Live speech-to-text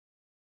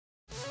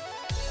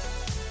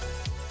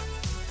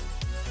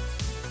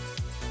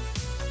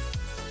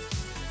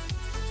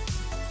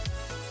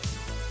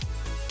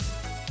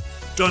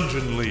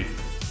Dungeon Leap,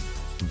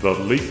 the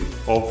Leap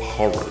of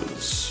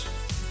Horrors.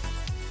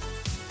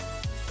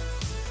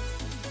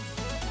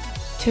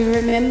 To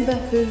remember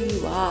who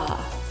you are,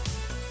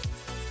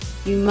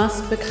 you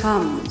must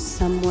become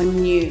someone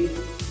new.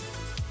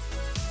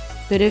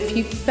 But if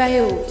you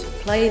fail to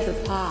play the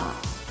part,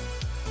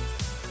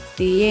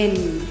 the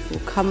end will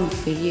come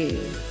for you.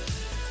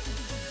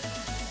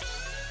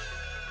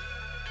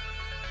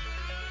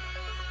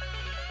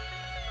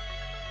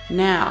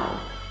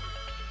 Now,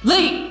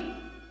 leap!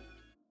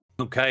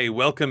 Okay,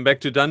 welcome back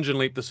to Dungeon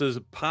Leap. This is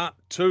part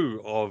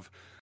 2 of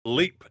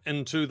Leap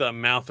into the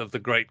Mouth of the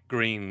Great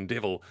Green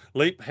Devil.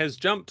 Leap has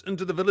jumped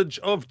into the village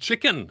of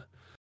Chicken,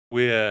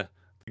 where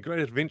the great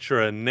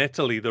adventurer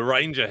Natalie the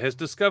Ranger has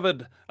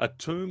discovered a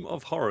tomb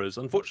of horrors.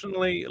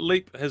 Unfortunately,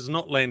 Leap has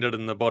not landed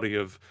in the body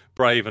of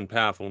brave and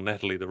powerful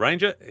Natalie the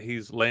Ranger.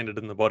 He's landed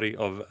in the body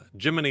of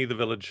Jiminy the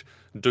Village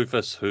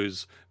Doofus,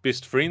 whose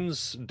best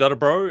friends,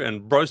 Dudabro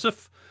and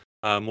Broseph,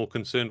 are more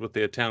concerned with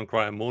their town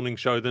crier morning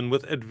show than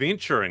with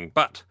adventuring.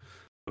 But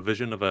a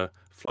vision of a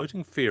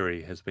floating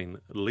fairy has been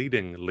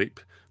leading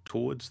Leap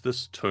towards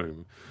this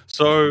tomb.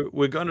 So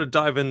we're going to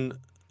dive in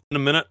a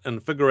minute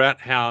and figure out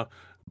how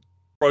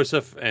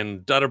Broseph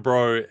and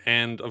Dudabro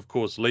and, of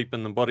course, Leap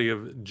in the body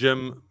of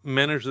Jim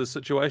manage the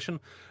situation.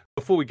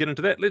 Before we get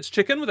into that, let's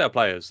check in with our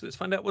players. Let's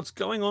find out what's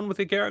going on with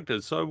their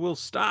characters. So we'll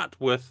start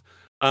with,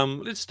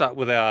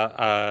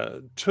 our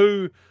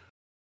two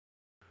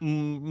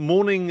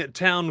morning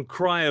town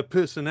crier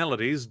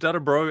personalities,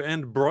 Dudabro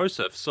and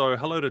Broseph. So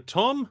hello to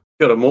Tom.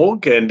 Good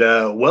morg, and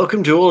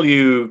welcome to all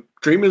you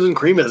dreamers and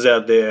creamers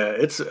out there.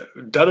 It's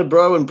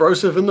Dudabro and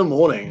Broseph in the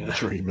morning.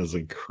 Dreamers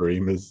and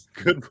creamers.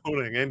 Good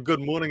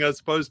morning, I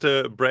suppose,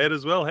 to Brad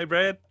as well. Hey,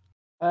 Brad.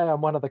 Hey, I'm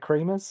one of the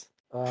creamers.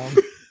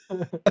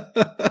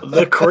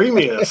 The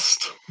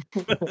creamiest.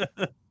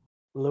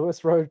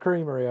 Lewis Road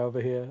Creamery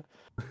over here.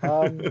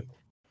 I'm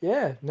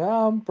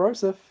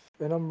Broseph,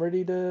 and I'm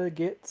ready to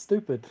get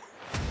stupid.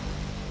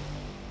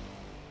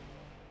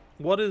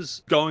 What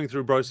is going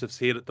through Broseph's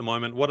head at the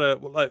moment?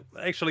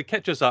 Actually,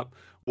 catch us up.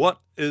 What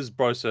is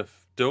Broseph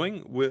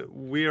doing?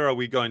 Where are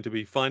we going to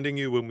be finding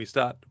you when we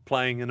start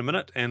playing in a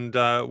minute? And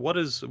what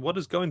is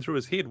going through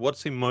his head?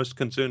 What's he most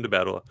concerned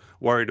about or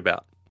worried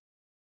about?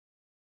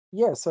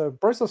 Yeah, so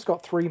Broseph's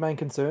got three main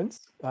concerns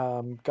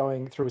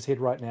going through his head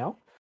right now.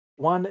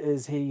 One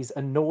is he's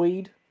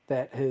annoyed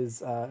that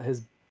his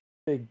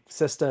big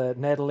sister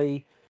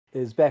Natalie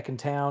is back in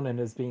town and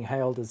is being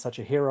hailed as such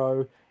a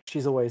hero.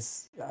 She's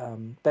always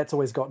that's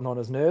always gotten on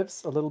his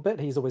nerves a little bit.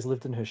 He's always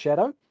lived in her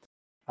shadow,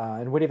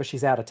 and whenever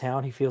she's out of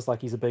town, he feels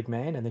like he's a big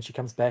man, and then she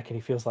comes back and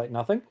he feels like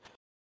nothing.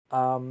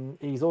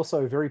 He's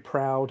also very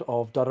proud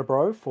of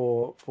Dudabro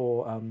for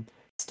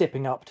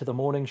stepping up to the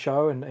morning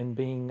show and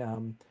being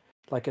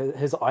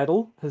his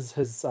idol,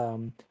 his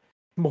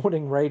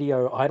morning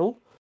radio idol.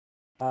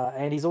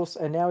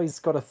 And now he's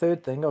got a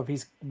third thing of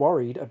he's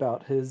worried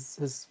about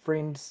his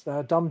friend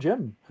Dumb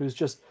Jim, who's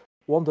just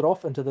wandered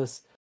off into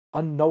this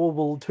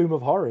unknowable tomb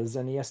of horrors,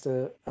 and he has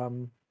to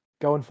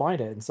go and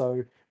find it. And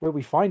so where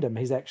we find him,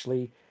 he's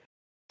actually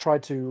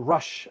tried to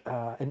rush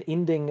an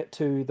ending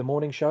to the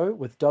morning show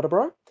with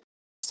Dudabro,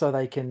 so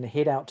they can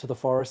head out to the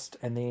forest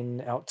and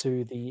then out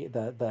to the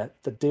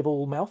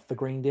devil mouth, the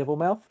green devil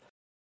mouth,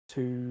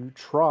 to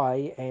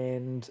try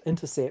and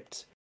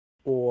intercept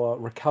or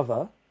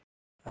recover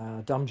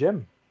Dumb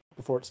Jim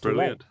before it's too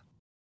Brilliant. late.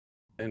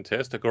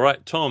 Fantastic. All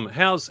right, Tom,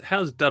 how's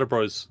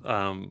Dudabro's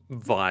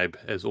vibe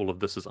as all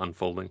of this is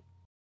unfolding?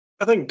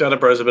 I think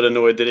Dudabro's a bit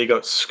annoyed that he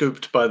got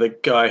scooped by the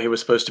guy he was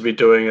supposed to be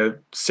doing a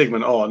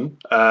segment on.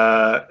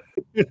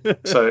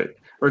 So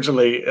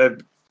originally,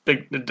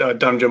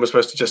 Dumb Jim was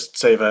supposed to just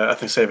save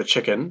a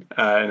chicken,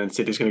 and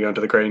instead he's going to go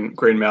into the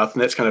green mouth,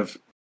 and that's kind of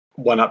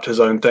one-upped his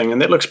own thing,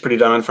 and that looks pretty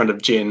dumb in front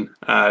of Jen,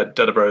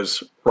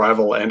 Dudabro's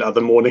rival and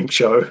other morning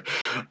show.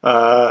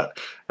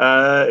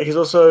 He's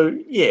also,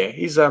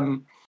 he's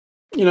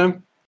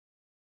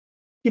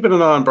keeping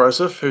an eye on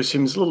Broseph, who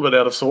seems a little bit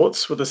out of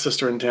sorts with his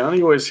sister in town.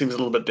 He always seems a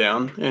little bit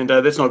down, and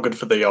that's not good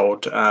for the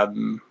old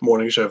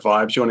morning show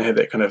vibes. You want to have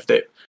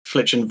that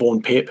Fletch and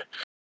Vaughan pep.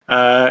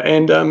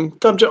 And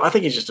Dumb Jim, I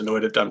think he's just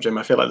annoyed at Dumb Jim.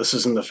 I feel like this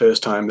isn't the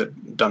first time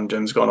that Dumb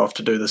Jim's gone off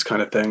to do this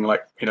kind of thing,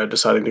 like,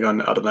 deciding to go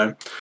and, I don't know,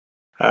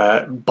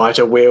 bite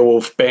a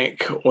werewolf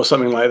back or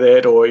something like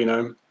that, or,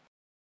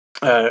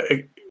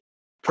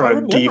 try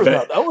to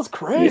That was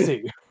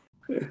crazy.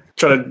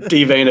 Try to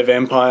devein a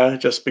vampire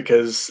just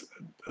because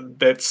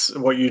that's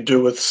what you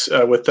do with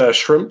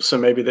shrimp, so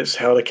maybe that's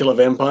how to kill a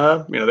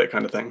vampire, that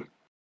kind of thing.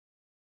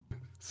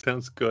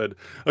 Sounds good.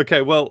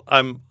 Okay, well,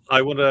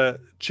 I want to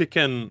check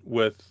in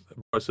with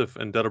Broseph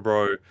and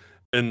Dudabro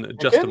in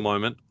just a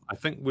moment. I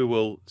think we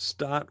will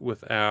start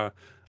with our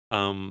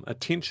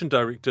attention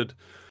directed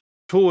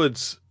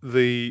towards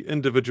the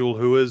individual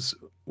who is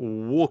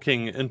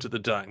walking into the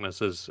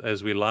darkness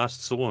as we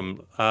last saw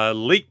him.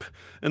 Leap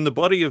in the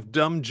body of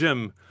Dumb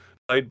Jim,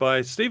 played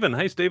by Stephen.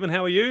 Hey, Stephen,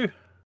 how are you?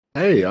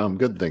 Hey, I'm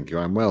good, thank you.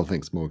 I'm well,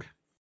 thanks, Morg.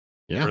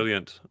 Yeah.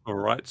 Brilliant. All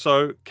right.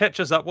 So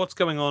catch us up. What's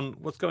going on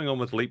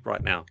with Leap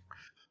right now?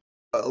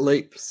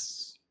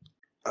 Leap's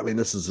I mean,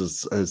 this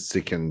is his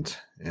second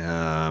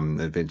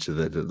adventure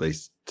that at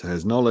least to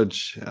his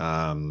knowledge,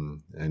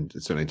 and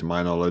certainly to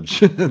my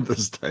knowledge at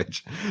this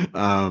stage.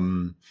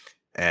 And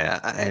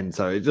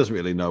so he doesn't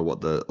really know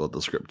what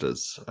the script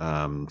is.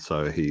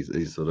 So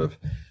he's sort of,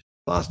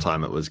 last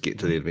time it was get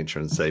to the adventure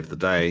and save the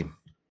day.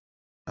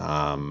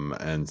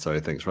 And so he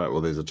thinks, right,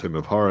 well, there's a Tomb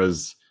of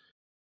Horrors.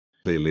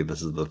 Clearly,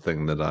 this is the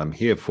thing that I'm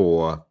here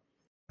for.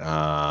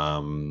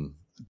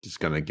 Just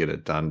going to get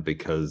it done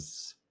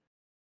because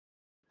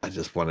I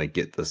just want to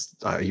get this.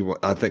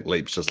 I think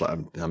Leap's just like,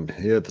 I'm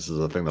here. This is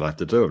the thing that I have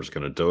to do. I'm just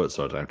going to do it,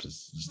 so I don't have to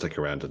stick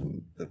around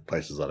in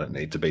places I don't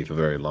need to be for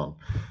very long.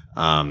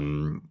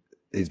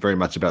 He's very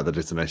much about the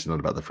destination, not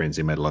about the friends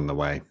he made along the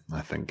way,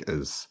 I think,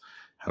 is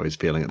how he's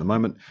feeling at the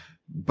moment.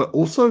 But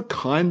also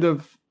kind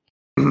of,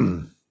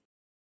 I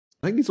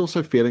think he's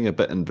also feeling a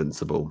bit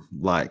invincible,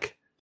 like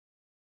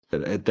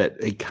that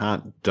he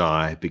can't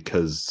die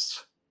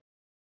because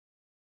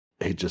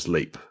he just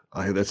Leap.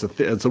 I think that's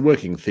it's a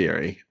working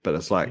theory, but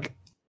it's like,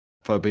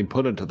 if I've been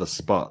put into the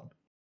spot,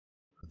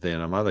 then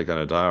I'm either going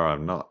to die or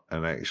I'm not.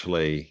 And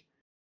actually,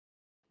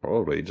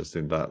 probably just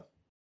end up,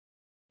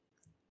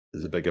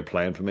 there's a bigger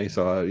plan for me.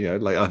 So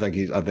I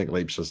think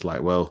Leap's just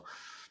like, well,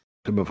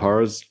 Tomb of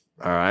Horrors,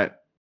 all right,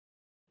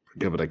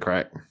 give it a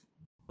crack.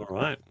 All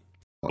right.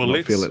 Well,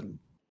 let's feel it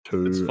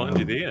too. Let's find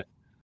you there.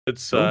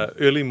 It's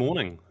early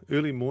morning,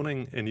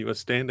 and you are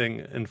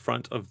standing in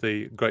front of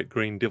the Great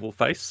Green Devil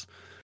Face,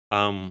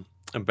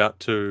 about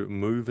to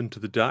move into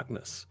the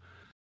darkness,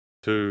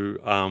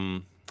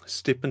 to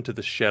step into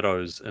the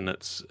shadows in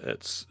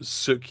its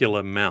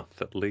circular mouth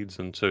that leads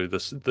into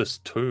this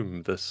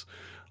tomb, this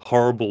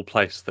horrible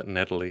place that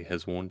Natalie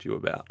has warned you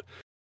about.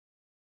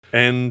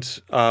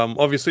 And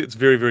obviously it's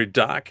very, very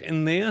dark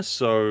in there.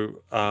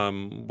 So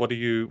what are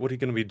you going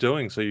to be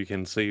doing so you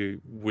can see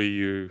where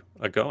you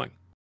are going?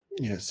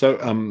 Yeah. So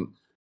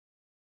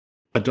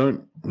I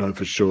don't know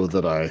for sure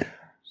that I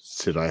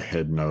said I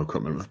had no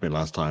equipment with me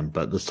last time,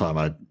 but this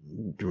time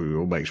we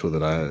will make sure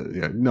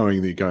that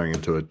knowing that you're going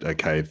into a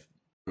cave,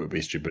 it would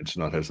be stupid to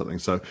not have something.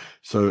 So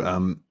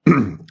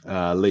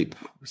Leap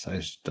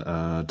says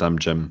Dumb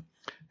Jim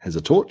has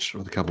a torch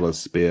with a couple of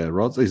spare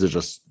rods. These are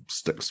just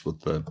sticks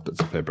with the bits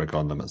of fabric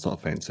on them. It's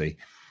not fancy.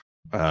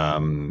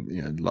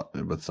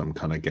 With some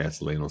kind of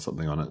gasoline or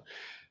something on it.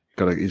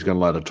 He's going to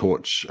light a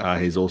torch.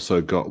 He's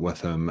also got with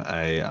him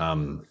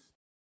a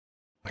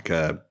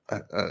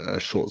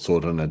short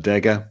sword and a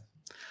dagger,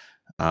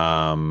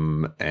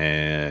 and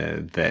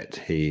that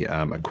he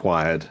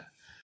acquired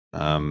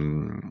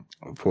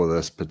for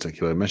this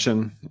particular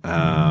mission,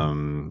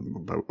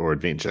 or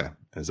adventure,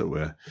 as it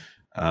were,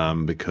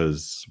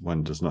 because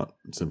one does not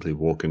simply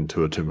walk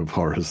into a Tomb of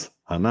Horrors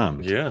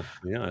unarmed. Yeah,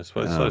 I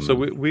suppose so. So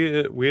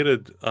where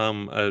did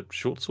a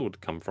short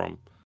sword come from?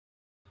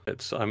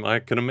 It's I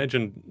can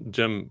imagine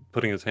Jim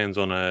putting his hands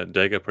on a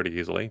dagger pretty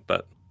easily,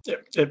 but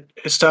it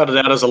started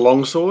out as a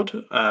longsword.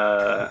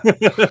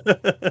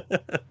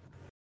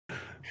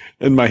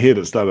 In my head,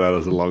 it started out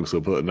as a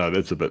longsword, but no,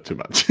 that's a bit too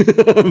much.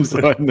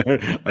 So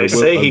They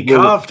say he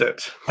carved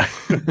it.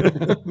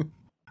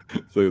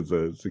 So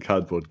it's a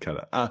cardboard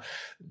cutter.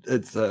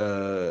 It's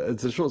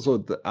a short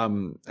sword that,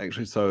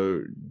 actually,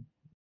 so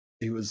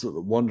he was sort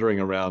of wandering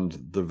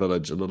around the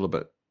village a little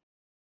bit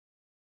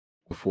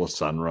before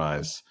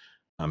sunrise,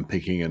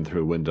 peeking in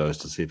through windows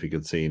to see if he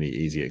could see any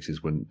easy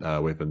access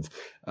weapons.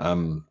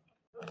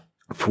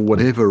 For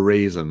whatever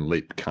reason,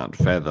 Leap can't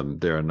fathom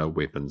there are no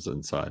weapons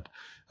inside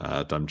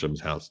Dumb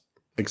Jim's house,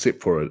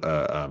 except for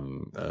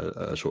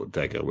a short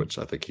dagger, which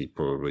I think he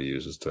probably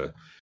uses to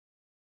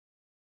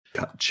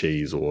cut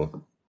cheese or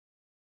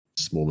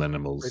small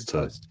animals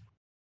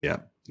Yeah,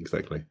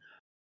 exactly.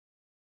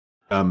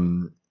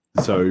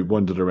 So he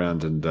wandered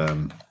around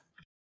and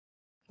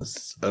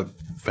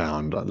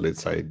found,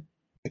 let's say,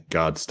 a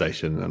guard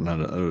station and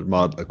a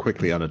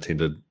briefly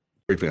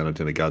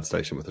unattended guard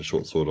station with a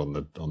short sword on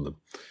the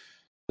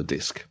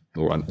desk,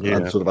 or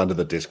sort of under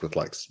the desk with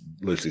like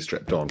loosely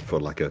strapped on for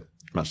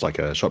much like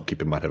a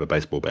shopkeeper might have a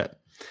baseball bat.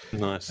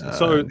 Nice.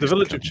 So the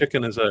village of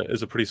Chicken is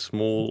a pretty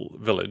small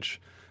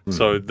village.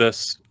 So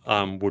this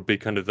would be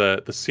kind of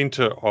the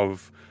center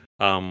of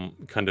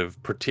kind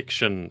of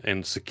protection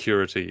and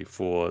security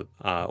for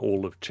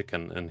all of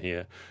Chicken in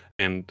here,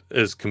 and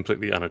is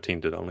completely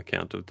unattended on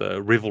account of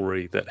the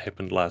revelry that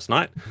happened last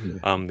night.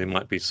 There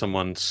might be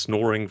someone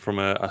snoring from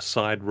a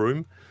side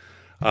room.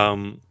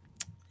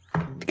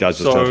 The guys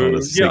just started on a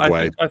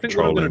Segway. I think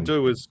what I'm going to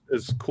do is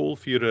call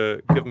for you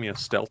to give me a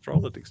stealth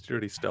roll, a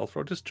dexterity stealth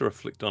roll, just to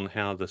reflect on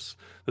how this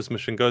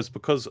mission goes.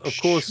 Because, of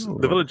course,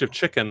 the village of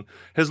Chicken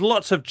has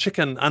lots of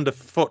chicken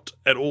underfoot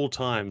at all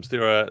times.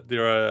 There are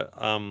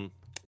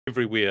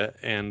everywhere,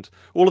 and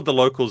all of the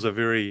locals are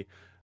very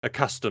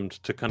accustomed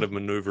to kind of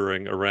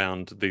maneuvering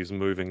around these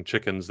moving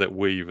chickens that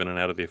weave in and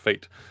out of their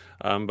feet.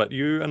 But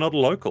you are not a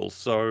local,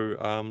 so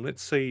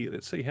let's see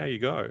how you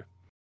go.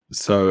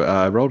 So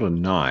I rolled a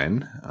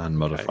 9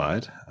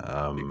 unmodified.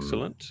 Okay.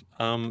 Excellent.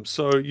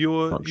 So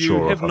you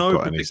have no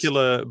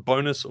particular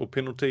bonus or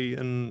penalty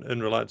in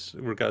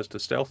regards to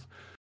stealth.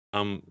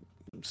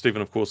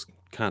 Stephen, of course,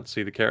 can't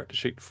see the character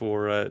sheet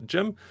for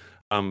Jim,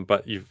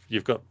 but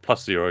you've got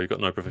 +0. You've got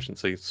no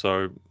proficiency.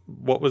 So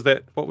what was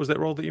that? What was that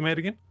roll that you made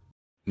again?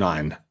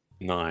 9.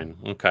 9.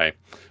 Okay.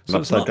 So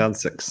upside down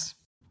 6.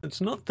 It's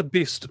not the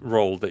best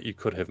roll that you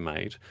could have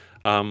made.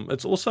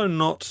 It's also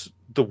not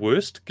the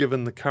worst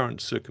given the current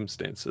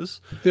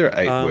circumstances. There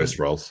are 8 worse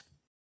rolls.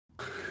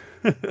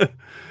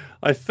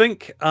 I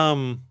think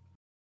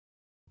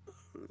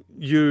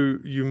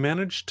you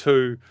managed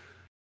to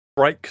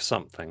break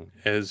something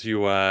as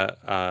you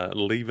are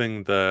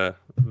leaving the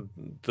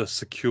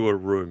secure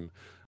room.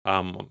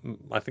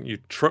 I think you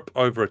trip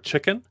over a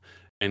chicken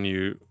and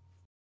you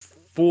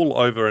fall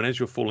over, and as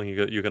you're falling,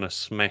 you're going to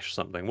smash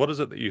something. What is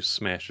it that you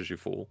smash as you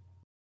fall?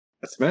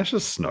 I smash a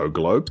snow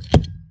globe,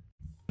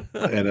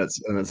 and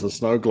it's a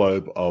snow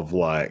globe of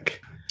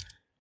like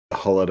a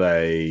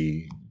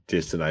holiday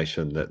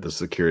destination that the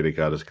security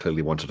guard has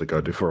clearly wanted to go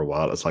to for a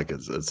while. It's like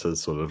it's a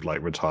sort of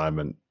like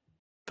retirement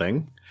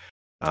thing,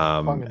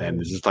 and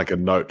there's just like a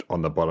note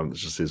on the bottom that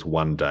just says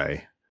 1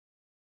 day,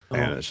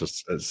 and it's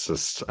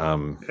just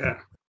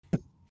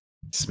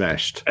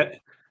smashed.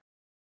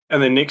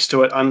 And then next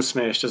to it,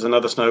 unsmashed, is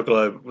another snow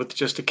globe with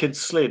just a kid's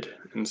sled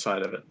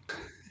inside of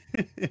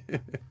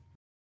it.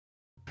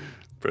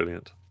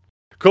 Brilliant.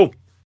 Cool.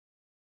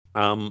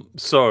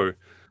 So,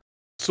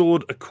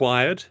 sword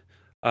acquired,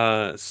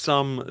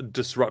 some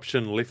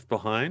disruption left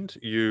behind.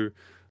 You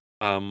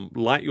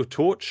light your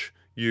torch,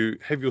 you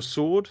have your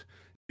sword,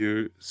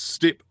 you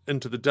step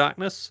into the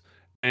darkness,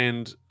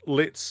 and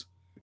let's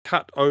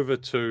cut over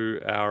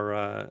to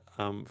our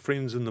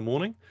friends in the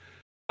morning,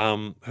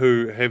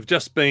 who have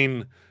just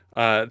been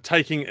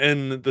taking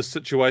in the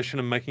situation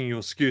and making your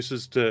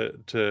excuses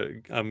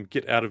to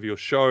get out of your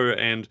show,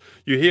 and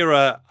you hear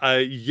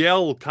a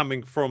yell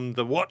coming from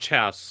the watch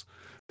house.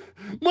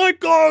 My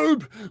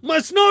globe! My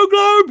snow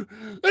globe!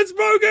 It's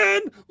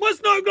broken! My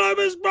snow globe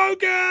is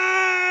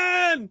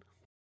broken!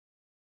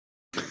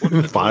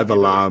 5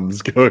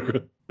 alarms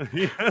go.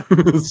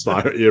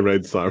 Ear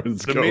raid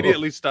sirens It go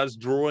immediately off. starts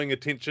drawing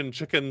attention.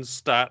 Chickens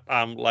start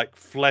like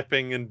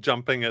flapping and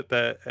jumping at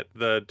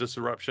the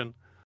disruption.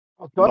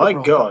 Oh, My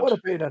bro, God. That would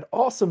have been an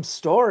awesome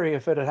story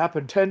if it had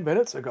happened 10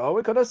 minutes ago.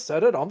 We could have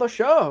said it on the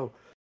show.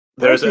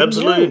 There's Breaking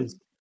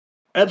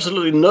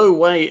absolutely news. no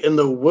way in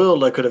the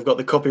world I could have got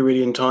the copy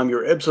ready in time.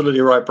 You're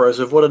absolutely right,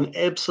 Broseph. What an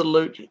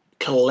absolute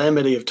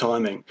calamity of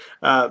timing.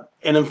 And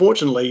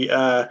unfortunately,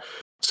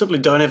 simply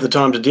don't have the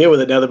time to deal with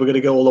it now that we're going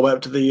to go all the way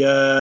up to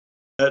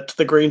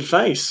the green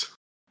face.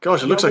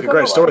 Gosh, it looks like a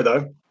great story,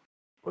 though.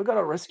 We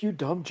gotta rescue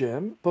Dumb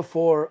Jim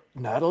before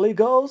Natalie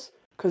goes.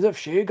 Because if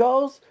she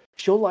goes,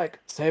 she'll like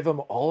save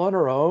him all on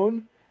her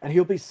own, and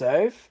he'll be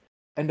safe,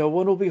 and no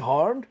one will be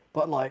harmed.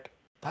 But like,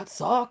 that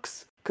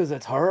sucks because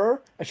it's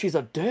her, and she's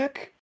a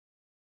dick.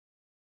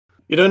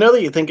 You know, now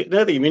that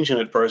you mention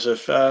it,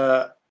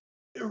 Broseph,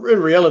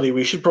 in reality,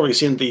 we should probably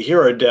send the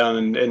hero down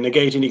and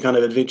negate any kind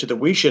of adventure that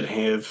we should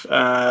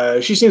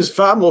have. She seems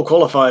far more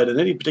qualified in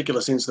any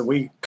particular sense than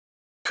we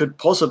could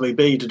possibly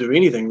be to do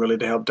anything really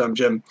to help Dumb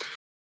Jim.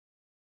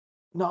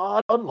 No,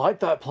 I don't like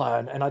that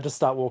plan, and I just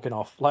start walking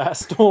off. Like I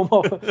storm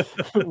off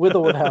with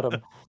or without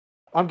him.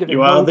 I'm giving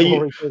no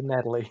glory to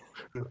Natalie.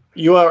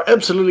 You are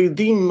absolutely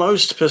the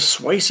most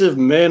persuasive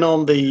man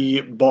on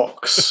the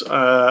box.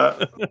 I'm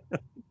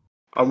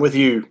with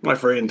you, my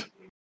friend.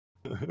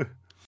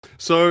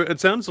 So it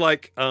sounds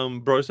like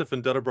Broseph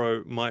and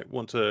Dudabro might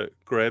want to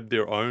grab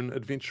their own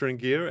adventuring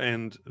gear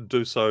and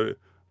do so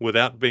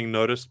without being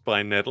noticed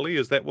by Natalie.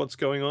 Is that what's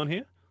going on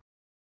here?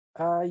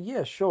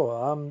 Yeah,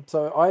 sure.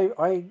 So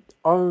I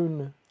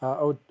own.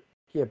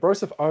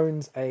 Broseph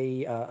owns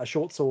a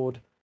short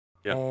sword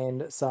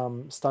and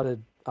some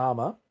studded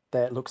armor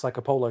that looks like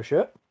a polo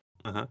shirt.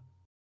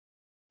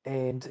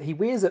 And he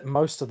wears it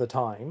most of the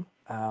time.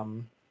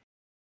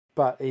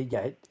 But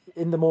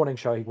in the morning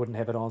show he wouldn't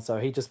have it on, so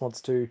he just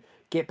wants to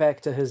get back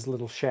to his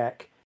little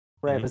shack,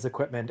 grab his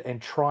equipment, and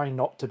try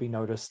not to be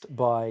noticed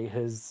by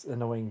his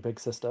annoying big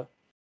sister.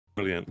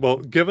 Brilliant. Well,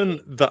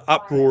 given the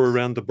uproar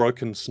around the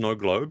broken snow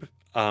globe,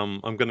 I'm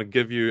going to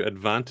give you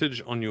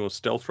advantage on your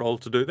stealth roll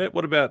to do that.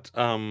 What about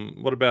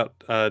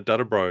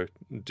Dudabro?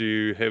 Do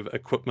you have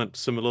equipment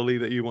similarly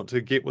that you want to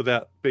get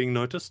without being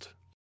noticed?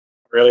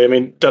 Really, I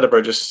mean,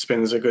 Dudabro just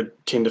spends a good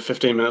 10 to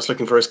 15 minutes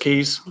looking for his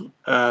keys,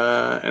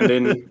 and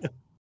then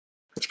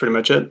that's pretty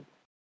much it.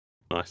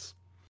 Nice.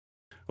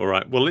 All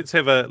right. Well, let's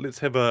have a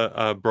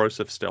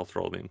Broseph stealth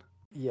roll then.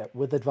 Yeah,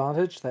 with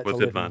advantage. That's with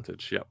 11.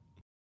 advantage. Yep.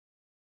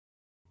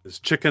 There's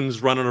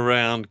chickens running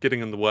around, getting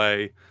in the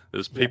way.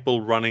 There's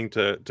people running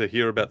to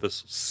hear about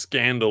this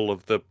scandal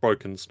of the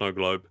broken snow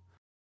globe.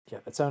 Yeah,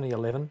 it's only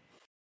 11.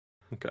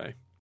 Okay.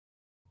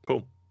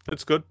 Cool.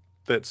 That's good.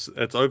 That's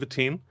over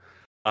 10.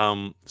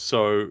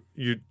 So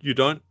you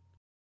don't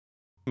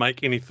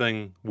make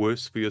anything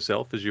worse for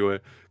yourself as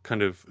you're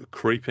kind of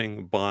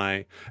creeping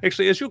by.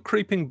 Actually, as you're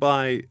creeping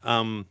by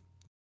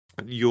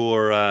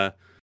your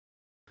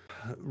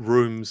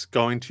rooms,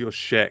 going to your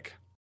shack,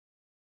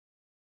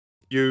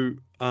 you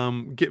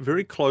get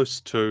very close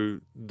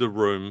to the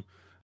room,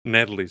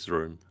 Natalie's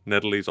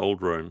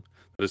old room.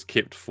 that is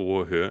kept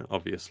for her,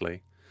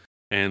 obviously,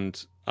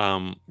 and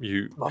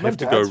you Mum have and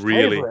to go Dad's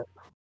really.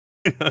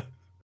 favorite.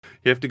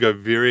 You have to go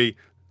very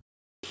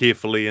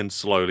carefully and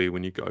slowly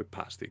when you go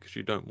past there because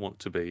you don't want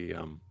to be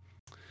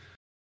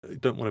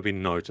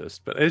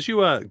noticed. But as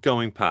you are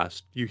going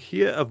past, you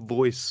hear a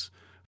voice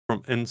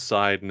from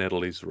inside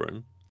Natalie's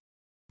room.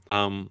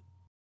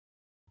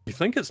 You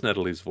think it's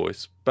Natalie's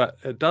voice, but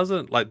it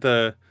doesn't. Like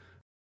there's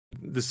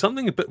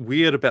something a bit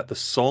weird about the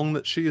song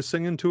that she is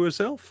singing to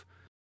herself.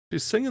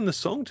 She's singing the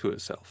song to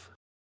herself,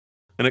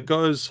 and it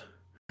goes,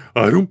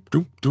 "I doom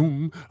doom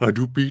doom, I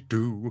doopy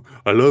doo.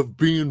 I love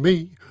being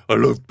me, I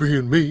love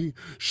being me.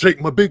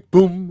 Shake my big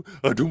boom,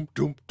 I doom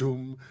doom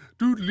doom,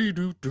 doodly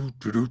doo doo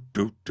doo doo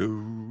doo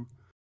doo."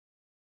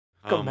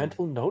 Got a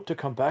mental note to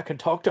come back and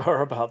talk to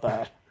her about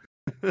that.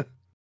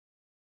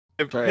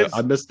 Sorry,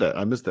 I missed that.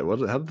 How did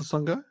the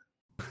song go?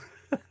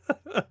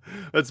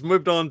 It's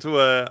moved on to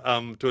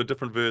a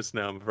different verse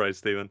now, I'm afraid,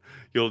 Stephen.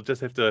 You'll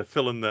just have to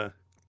fill in the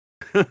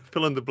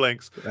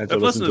blanks. If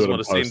listeners want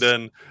to send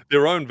in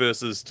their own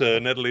verses to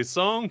Natalie's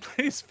song,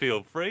 please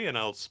feel free, and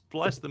I'll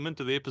splice them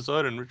into the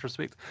episode in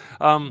retrospect.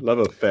 Love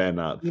a fan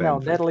art.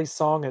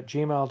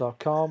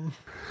 NatalieSong@gmail.com.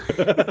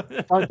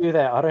 Don't do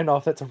that. I don't know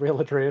if that's a real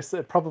address.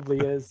 It probably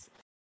is.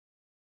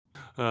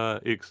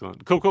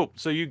 Excellent. Cool.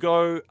 So you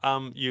go,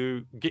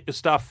 you get your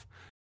stuff,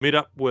 meet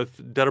up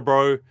with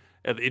Dadabro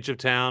at the edge of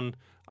town.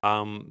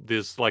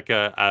 There's like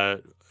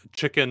a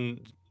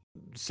chicken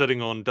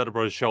sitting on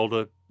Dadabro's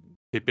shoulder,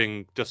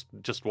 keeping just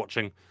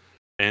watching,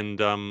 and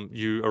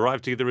you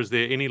arrive together. Is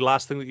there any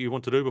last thing that you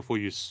want to do before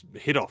you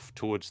head off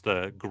towards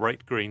the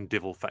Great Green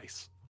Devil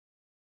Face?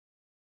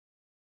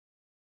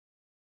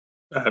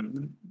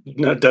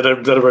 No,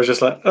 Dadabro's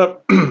just like,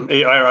 oh,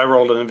 I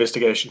rolled an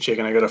investigation check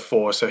and I got a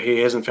 4, so he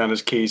hasn't found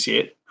his keys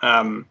yet.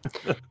 So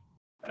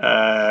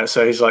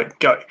he's like,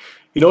 go.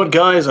 You know what,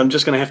 guys? I'm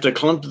just going to have to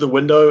climb to the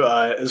window.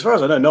 As far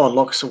as I know, no one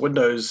locks the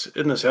windows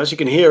in this house. You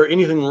can hear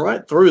anything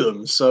right through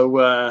them.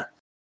 So,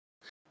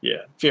 yeah,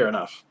 fair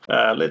enough.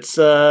 Let's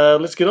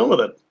get on with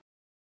it.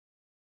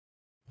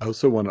 I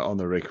also want it on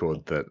the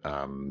record that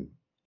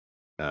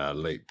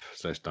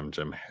Leap/Dumb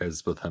Jim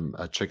has with him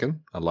a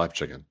live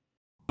chicken.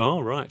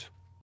 Oh, right.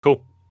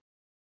 Cool.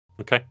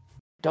 Okay.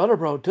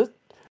 Dadabro,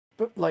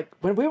 like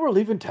when we were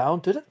leaving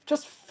town, did it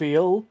just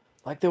feel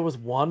like there was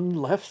one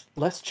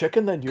less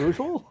chicken than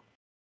usual?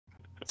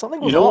 Something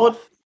was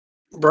off.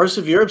 What?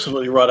 Broseph, you're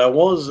absolutely right. I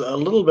was a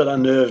little bit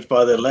unnerved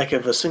by the lack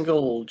of a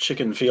single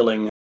chicken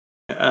feeling.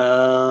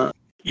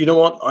 You know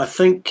what? I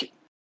think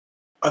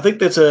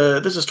that's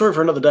a story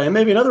for another day, and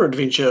maybe another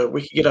adventure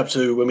we could get up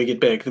to when we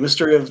get back. The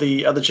mystery of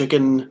the other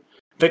chicken.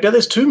 In fact, now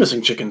there's 2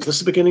 missing chickens. This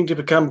is beginning to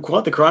become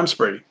quite the crime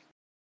spree.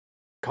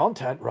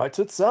 Content writes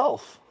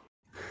itself.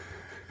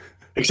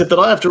 Except that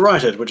I have to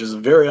write it, which is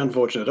very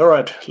unfortunate. All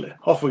right,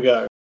 off we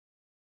go.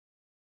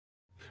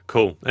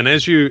 Cool. And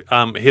as you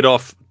head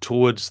off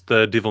towards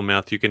the Devil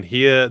Mouth, you can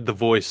hear the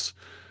voice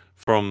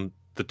from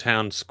the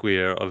town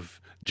square of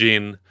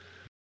Jen.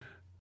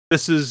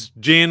 This is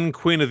Jen,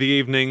 Queen of the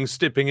Evening,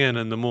 stepping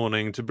in the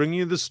morning to bring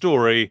you the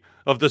story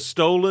of the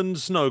stolen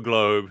snow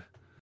globe.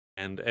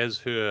 And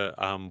as her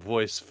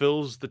voice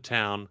fills the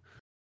town,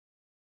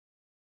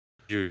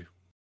 you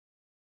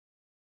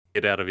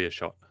get out of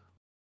earshot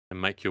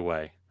and make your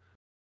way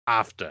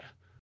after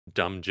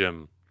Dumb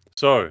Jim.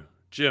 So,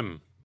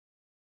 Jim,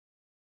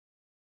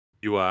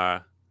 you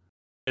are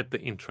at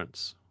the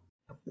entrance.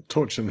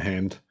 Torch in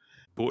hand.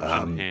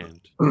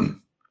 So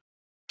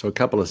a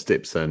couple of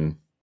steps in,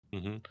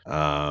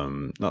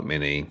 not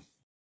many,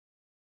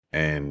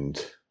 and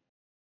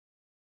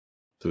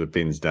sort of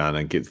bends down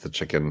and gets the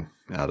chicken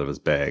out of his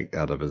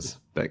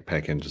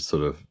backpack, and just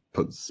sort of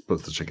puts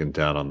the chicken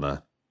down on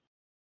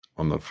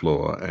the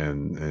floor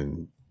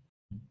and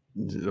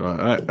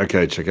right,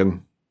 okay,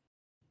 chicken,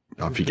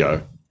 off you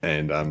go,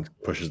 and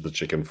pushes the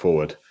chicken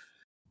forward,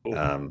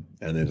 and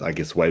then I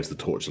guess waves the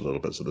torch a little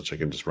bit so the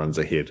chicken just runs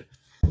ahead.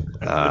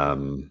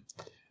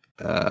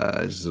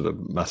 Just sort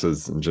of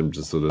musses, and Jim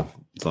just sort of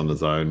is on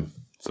his own,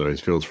 so he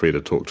feels free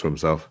to talk to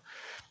himself.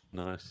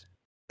 Nice.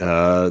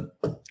 Well,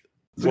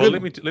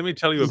 let me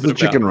tell you a bit about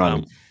chicken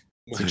run.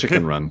 It's a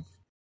chicken run.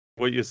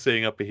 What you're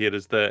seeing up ahead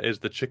is as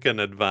the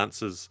chicken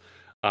advances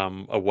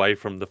away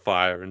from the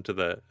fire into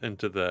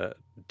the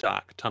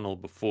dark tunnel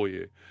before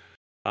you.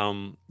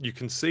 You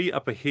can see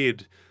up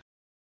ahead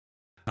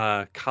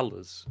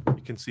colors.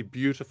 You can see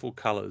beautiful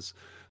colors.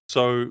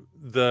 So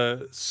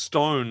the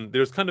stone,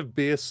 there's kind of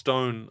bare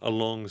stone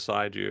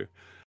alongside you,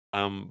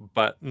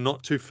 but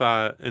not too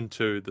far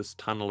into this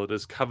tunnel. It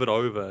is covered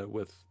over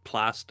with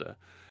plaster.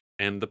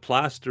 And the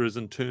plaster is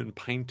in turn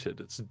painted.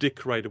 It's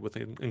decorated with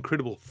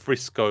incredible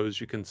frescoes.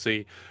 You can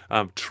see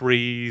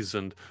trees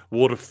and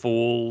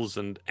waterfalls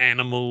and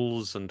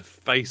animals and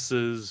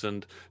faces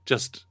and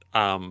just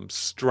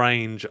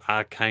strange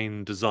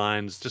arcane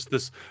designs. Just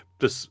this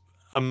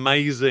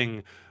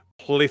amazing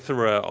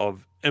plethora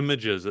of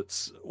images.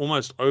 It's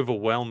almost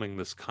overwhelming,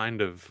 this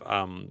kind of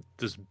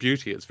this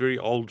beauty. It's very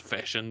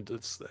old-fashioned.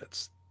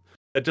 It's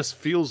It just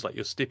feels like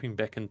you're stepping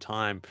back in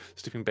time,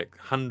 stepping back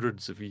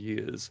hundreds of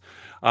years. Is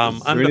there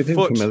anything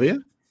Underfoot, familiar?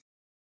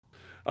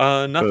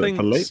 nothing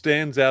for Leap?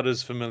 stands out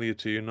as familiar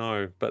to you,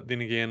 no. But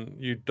then again,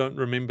 you don't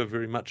remember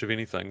very much of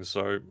anything,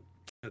 so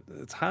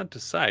it's hard to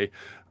say.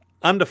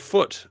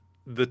 Underfoot,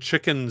 the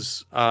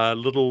chicken's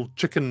little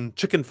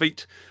chicken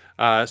feet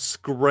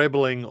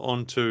scrabbling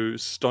onto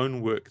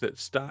stonework that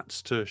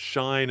starts to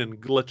shine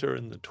and glitter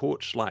in the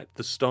torchlight.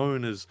 The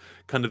stone is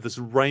kind of this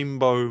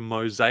rainbow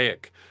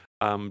mosaic,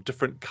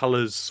 different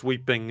colors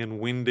sweeping and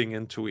wending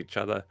into each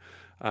other.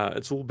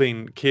 It's all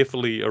been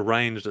carefully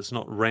arranged. It's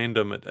not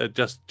random. It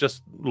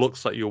just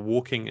looks like you're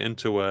walking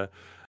into a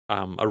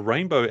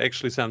rainbow.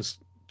 Actually sounds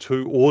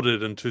too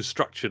ordered and too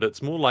structured.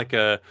 It's more like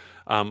a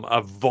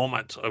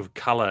vomit of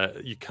color.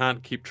 You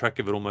can't keep track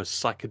of it,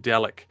 almost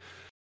psychedelic.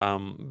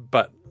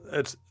 But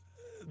it's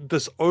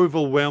this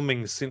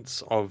overwhelming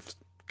sense of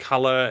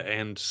color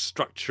and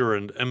structure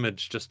and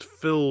image just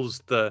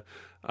fills the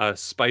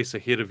space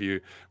ahead of you,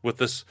 with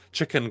this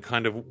chicken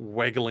kind of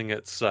waggling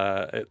its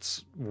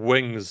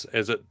wings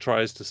as it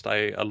tries to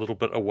stay a little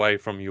bit away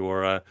from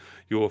your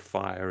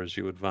fire as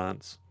you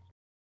advance.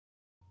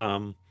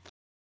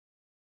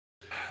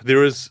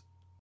 There is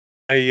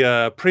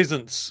a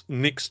presence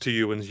next to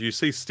you, and you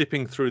see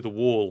stepping through the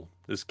wall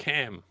is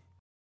Cam.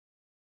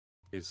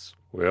 He's,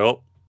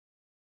 well,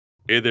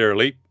 hey there,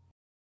 Leap.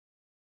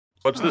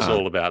 What's this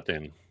all about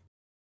then?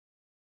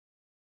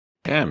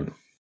 Cam.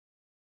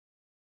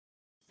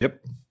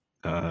 Yep.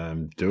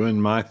 I'm doing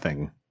my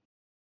thing.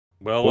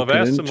 Well, Walking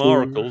I've asked some into-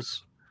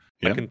 oracles.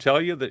 I Yeah. can tell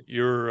you that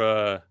you're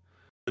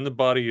in the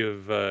body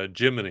of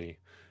Jiminy.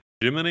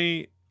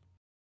 Jiminy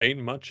ain't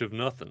much of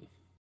nothing.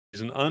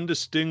 He's an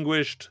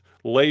undistinguished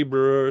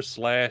laborer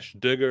 /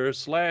 digger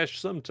 /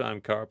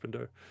 sometime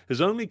carpenter.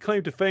 His only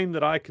claim to fame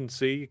that I can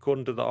see,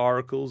 according to the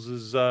oracles,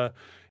 is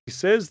he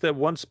says that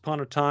once upon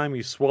a time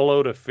he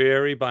swallowed a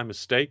fairy by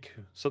mistake,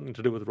 something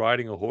to do with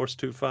riding a horse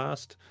too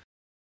fast.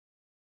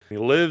 He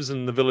lives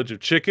in the village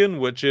of Chicken,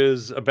 which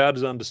is about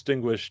as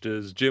undistinguished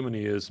as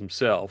Jiminy is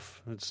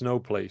himself. It's no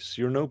place.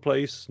 You're no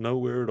place,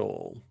 nowhere at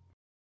all.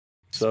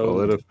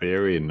 Swallowed So, a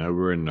fairy and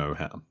nowhere and no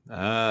how.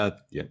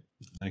 Yeah.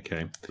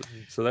 Okay.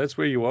 so that's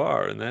where you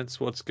are, and that's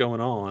what's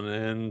going on.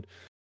 And,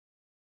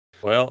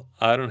 well,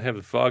 I don't have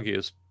the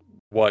foggiest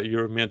what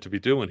you're meant to be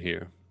doing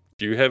here.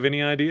 Do you have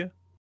any idea?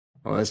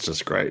 Well, that's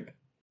just great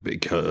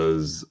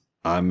because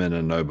I'm in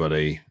a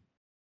nobody,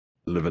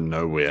 living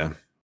nowhere,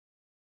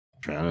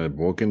 trying to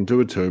walk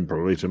into a tomb,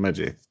 probably to my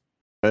death.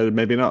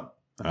 Maybe not.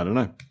 I don't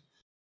know.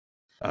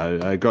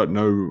 I got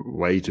no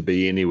way to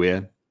be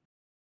anywhere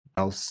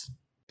else.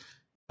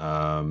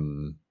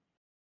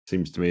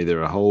 Seems to me there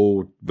are a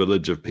whole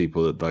village of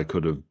people that I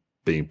could have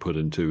been put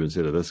into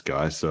instead of this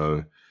guy.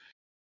 So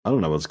I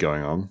don't know what's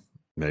going on.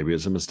 Maybe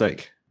it's a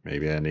mistake.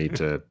 Maybe I need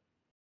to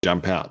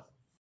jump out.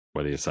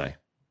 What do you say?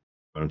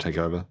 Want to take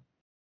over?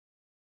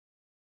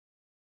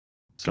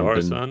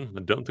 Sorry, Something- son.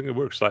 I don't think it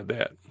works like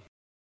that.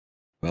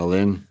 Well,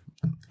 then,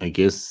 I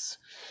guess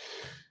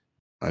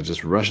I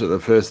just rush at the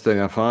first thing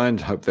I find.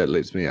 Hope that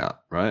lets me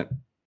out, right?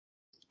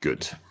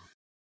 Good.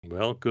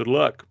 Well, good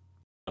luck.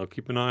 I'll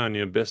keep an eye on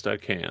you best I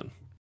can.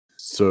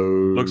 So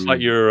Looks like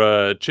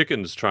your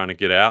chicken's trying to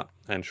get out,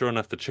 and sure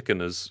enough, the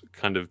chicken is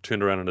kind of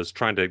turned around and is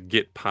trying to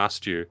get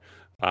past you.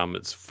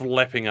 It's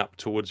flapping up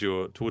towards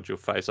your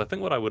face. I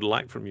think what I would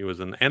like from you is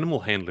an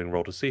animal handling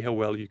roll to see how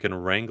well you can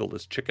wrangle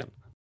this chicken.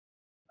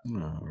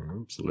 Oh,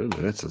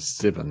 absolutely. That's a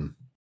 7.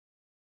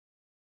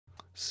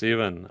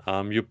 7.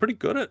 You're pretty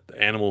good at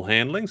animal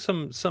handling.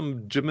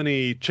 Some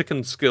Jiminy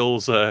chicken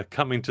skills are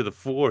coming to the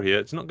fore here.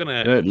 It's not going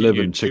to Don't live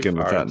in chicken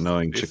without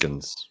knowing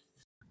chickens. chickens.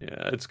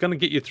 Yeah, it's going to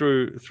get you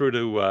through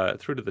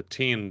to the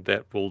 10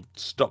 that will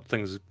stop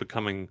things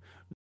becoming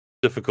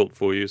difficult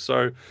for you.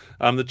 So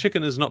the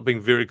chicken is not being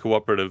very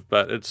cooperative,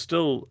 but it's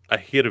still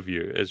ahead of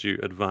you as you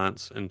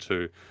advance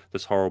into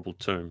this horrible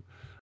tomb,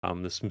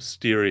 this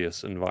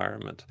mysterious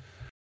environment.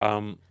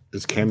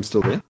 Is Cam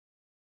still there?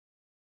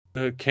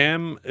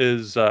 Cam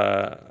is,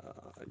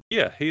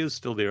 yeah, he is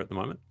still there at the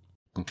moment.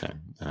 Okay.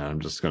 I'm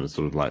just going to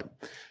sort of like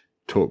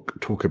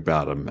talk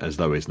about him as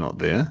though he's not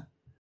there.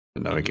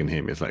 But no one can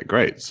hear me. It's like,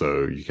 great.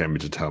 So you came in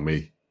to tell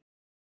me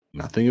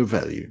nothing of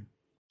value.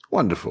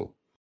 Wonderful.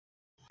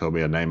 Told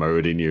me a name I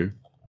already knew.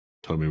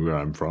 Told me where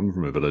I'm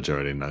from a village I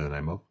already know the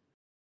name of.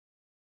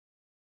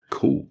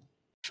 Cool.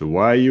 So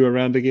why are you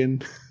around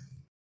again?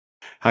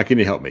 How can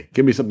you help me?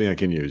 Give me something I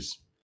can use.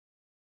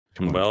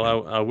 Come on,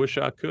 Well, Cam. I wish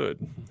I could.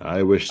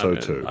 I wish so I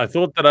mean, too. I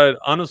thought that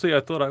I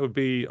thought I would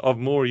be of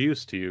more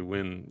use to you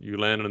when you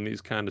landed in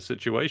these kind of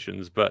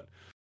situations, but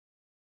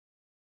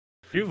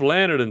you've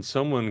landed in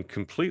someone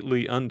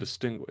completely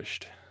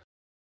undistinguished.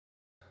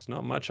 There's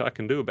not much I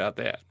can do about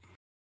that.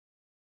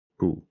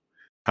 Cool.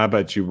 How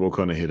about you walk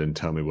on ahead and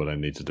tell me what I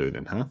need to do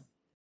then, huh?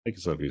 Make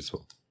yourself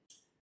useful.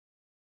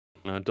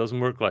 It doesn't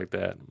work like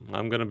that.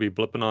 I'm going to be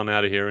blipping on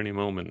out of here any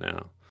moment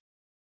now.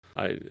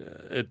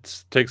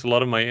 It takes a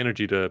lot of my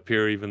energy to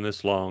appear even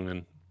this long,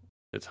 and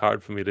it's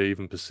hard for me to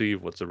even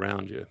perceive what's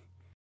around you.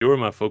 You're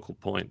my focal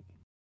point.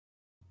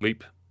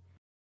 Leap.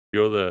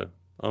 You're the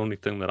only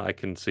thing that I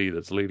can see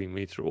that's leading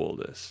me through all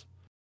this.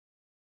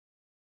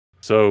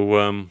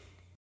 So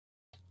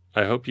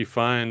I hope you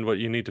find what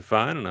you need to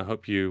find, and I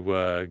hope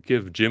you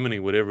give Jiminy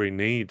whatever he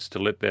needs to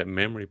let that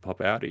memory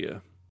pop out of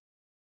you.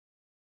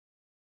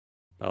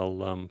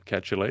 I'll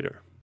catch you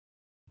later.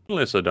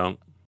 Unless I don't.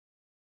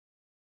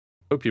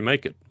 Hope you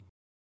make it.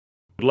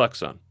 Good luck,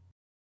 son.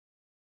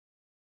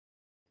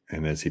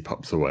 And as he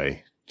pops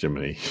away,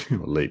 Jiminy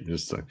will leap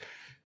just like,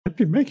 hope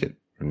you make it.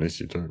 Unless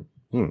you don't.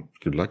 Oh,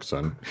 good luck,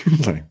 son.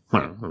 Like,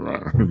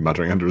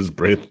 muttering under his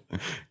breath,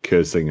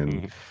 cursing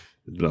and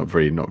not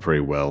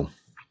very well.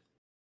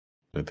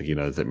 I don't think he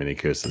knows that many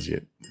curses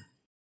yet.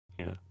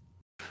 Yeah.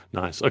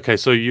 Nice. Okay,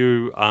 so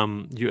you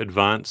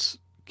advance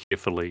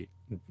carefully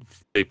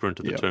deeper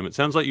into the tomb. It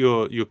sounds like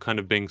you're kind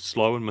of being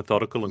slow and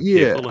methodical and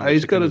careful. And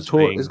he's got a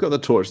torch. He's got the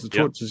torch. The Yep.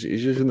 torch is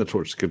he's using the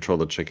torch to control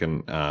the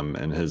chicken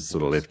in his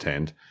sort of left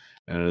hand,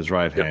 and in his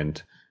right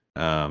hand,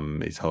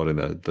 he's holding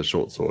the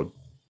short sword.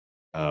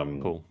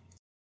 Cool.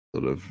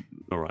 Sort of.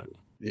 All right.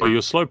 Yeah. Well,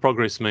 your slow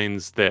progress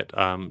means that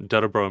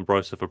Dudabro and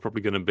Broseph are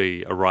probably going to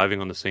be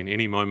arriving on the scene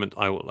any moment.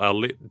 I'll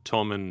let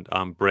Tom and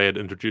Brad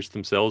introduce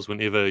themselves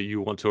whenever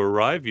you want to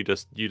arrive. You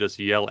just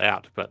yell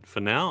out. But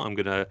for now, I'm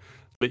going to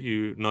let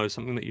you know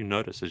something that you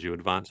notice as you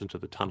advance into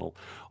the tunnel.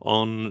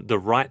 On the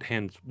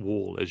right-hand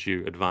wall, as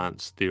you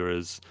advance, there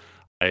is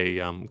a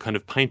kind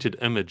of painted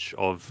image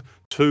of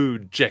two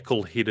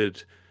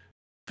jackal-headed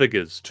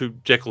figures, two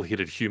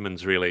jackal-headed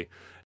humans, really,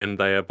 and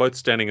they are both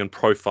standing in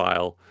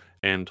profile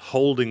and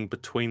holding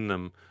between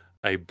them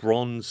a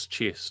bronze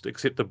chest,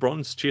 except the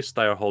bronze chest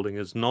they are holding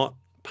is not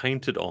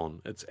painted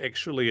on. It's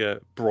actually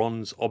a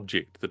bronze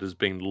object that has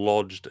been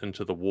lodged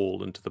into the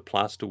wall, into the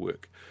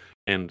plasterwork,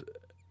 and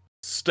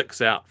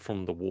sticks out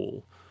from the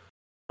wall.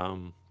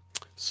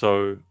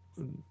 So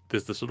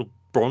there's this little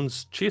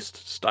bronze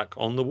chest stuck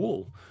on the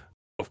wall.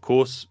 Of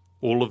course,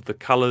 all of the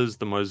colors,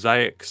 the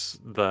mosaics,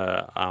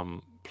 the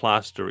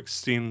plaster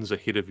extends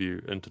ahead of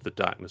you into the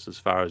darkness as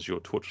far as your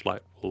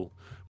torchlight will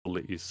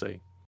let you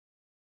see.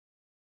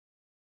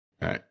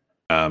 All right.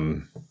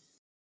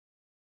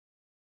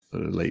 The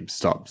leap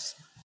stops,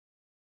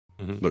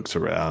 looks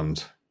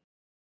around,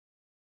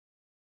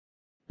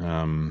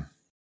 looks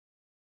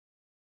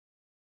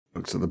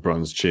at the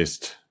bronze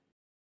chest,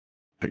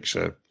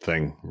 picture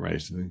thing,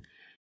 raised thing,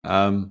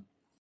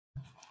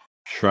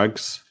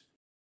 shrugs,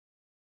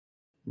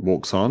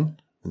 walks on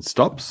and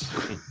stops,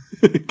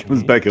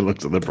 comes back and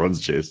looks at the bronze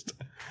chest.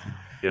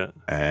 Yeah.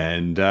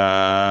 And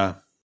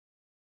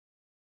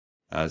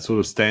sort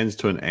of stands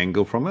to an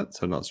angle from it,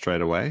 so not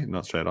straight away,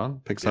 not straight on.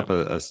 Picks up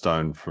a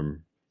stone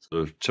from,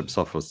 sort of chips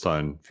off a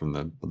stone from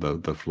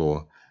the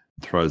floor,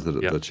 throws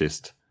it at the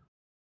chest.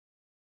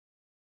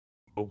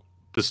 Cool.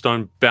 The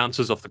stone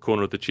bounces off the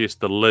corner of the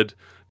chest. The lid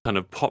kind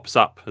of pops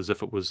up as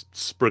if it was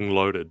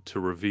spring-loaded to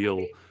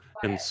reveal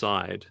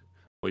inside.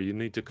 Well, you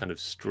need to kind of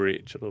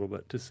stretch a little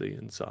bit to see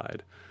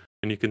inside.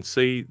 And you can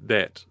see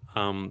that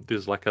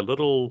there's like a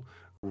little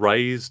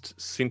raised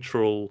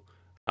central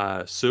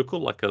circle,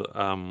 like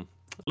a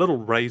little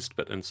raised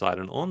bit inside,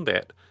 and on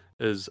that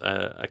is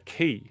a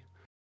key,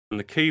 and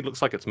the key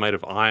looks like it's made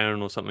of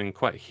iron or something,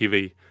 quite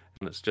heavy,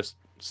 and it's just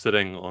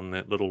sitting on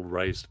that little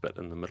raised bit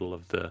in the middle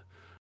of the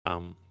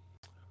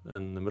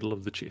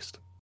chest.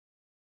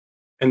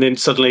 And then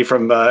suddenly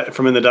from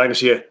in the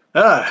darkness, you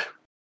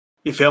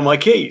found my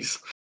keys.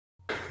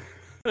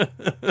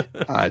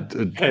 I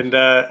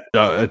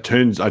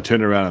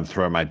turn around and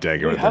throw my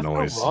dagger at the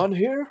noise. On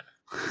here.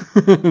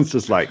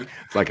 It's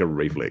like a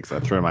reflex.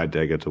 I throw my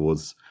dagger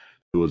towards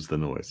the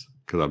noise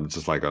because I'm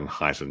just like on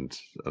heightened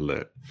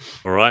alert.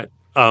 All right.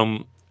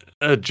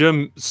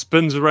 Jim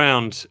spins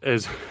around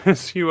as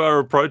you are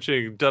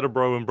approaching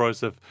Dudabro and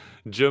Broseph.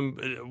 Jim,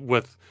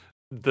 with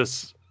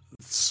this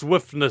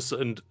swiftness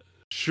and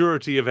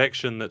surety of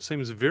action that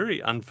seems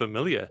very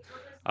unfamiliar,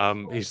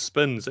 he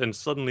spins, and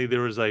suddenly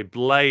there is a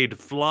blade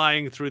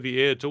flying through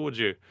the air towards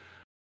you.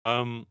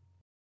 Wow.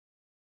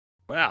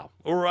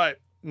 All right.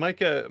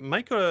 Make an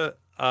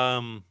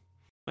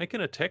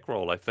attack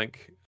roll, I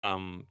think,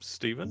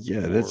 Stephen.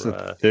 Yeah, that's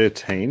a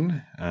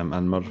 13,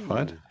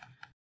 unmodified.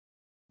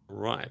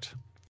 Right.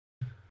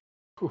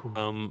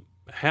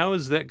 How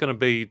is that going to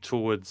be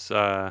towards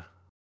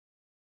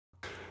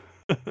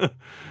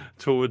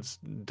towards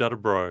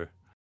Dudabro?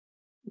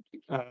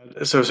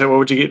 So what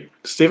would you get,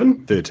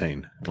 Stephen?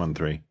 13,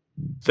 1-3.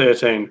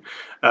 13.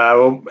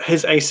 Well,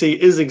 his AC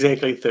is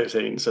exactly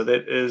 13, so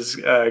that is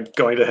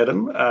going to hit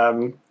him.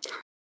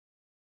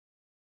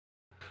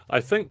 I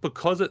think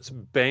because it's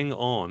bang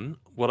on,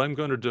 what I'm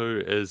going to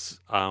do is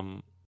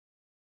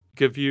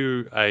give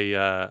you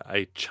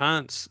a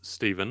chance,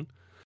 Stephen,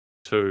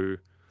 to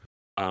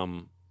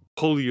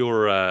pull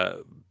your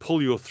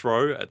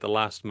throw at the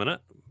last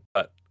minute.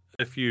 But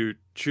if you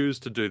choose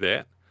to do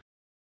that,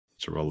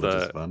 to roll the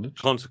disadvantage.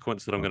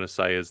 consequence that I'm going to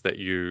say is that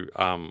you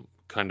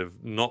kind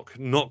of knock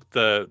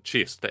the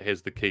chest that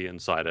has the key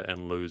inside it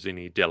and lose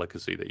any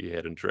delicacy that you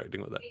had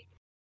interacting with it.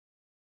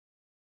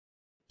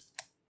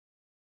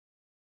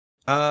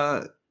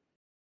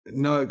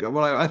 No,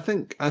 well, I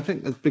think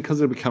it's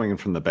because it'll be coming in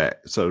from the back,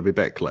 so it'll be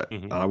backlit,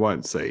 Mhm. and I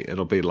won't see.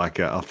 It'll be like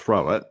I'll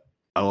throw it.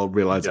 I'll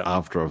realize Yeah.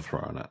 after I've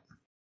thrown it.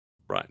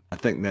 Right. I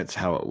think that's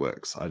how it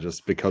works.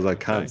 Because I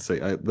can't Okay.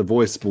 see, the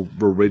voice will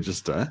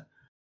register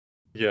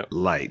Yeah.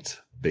 late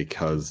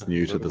because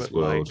new to little this bit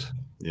late. world.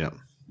 Yeah.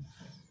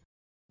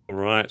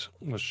 Right.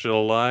 Well,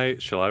 shall I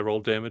roll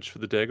damage for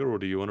the dagger, or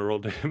do you want to roll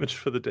damage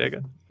for the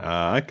dagger?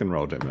 I can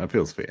roll damage. That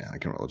feels fair. I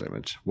can roll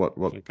damage. What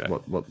Okay.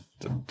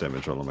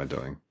 damage roll am I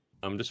doing?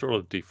 Just roll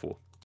a d4.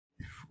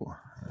 4.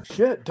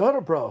 Shit,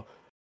 Dada bro.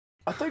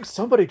 I think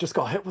somebody just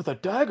got hit with a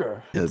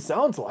dagger. Yeah, It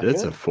sounds like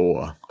It's it. a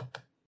 4.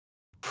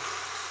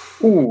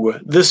 Ooh,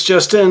 this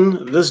just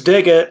in. This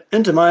dagger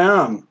into my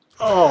arm.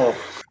 Oh,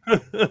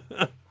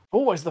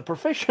 Always the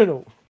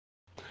professional.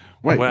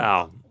 Wait.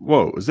 Wow.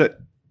 Whoa, is that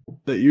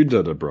you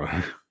did it, bro?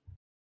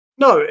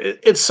 no,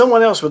 it's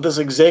someone else with this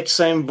exact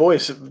same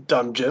voice,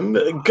 Dumb Jim.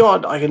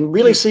 God, I can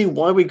really see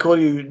why we call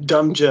you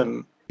Dumb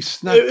Jim. You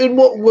snuck. In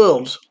what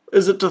world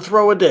is it to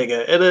throw a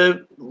dagger at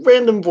a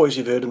random voice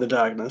you've heard in the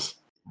darkness?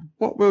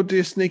 What world do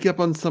you sneak up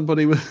on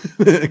somebody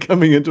with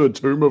coming into a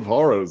tomb of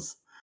horrors?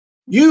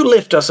 You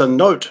left us a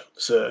note,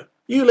 sir.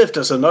 You left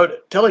us a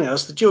note telling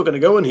us that you were going to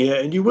go in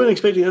here and you weren't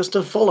expecting us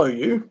to follow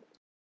you.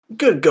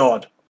 Good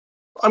God.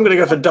 I'm going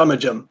to go for Dumber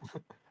Jim.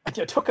 And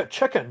you took a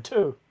chicken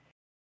too.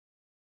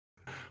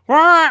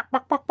 Hey,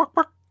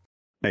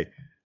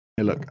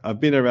 look, I've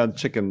been around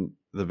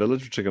the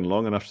village of chicken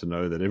long enough to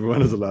know that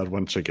everyone is allowed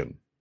one chicken.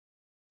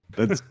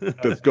 That's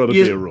got to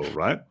Yes. be a rule,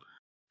 right?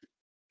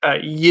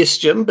 Yes,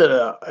 Jim,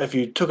 but if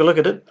you took a look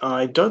at it,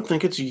 I don't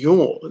think it's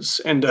yours.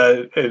 And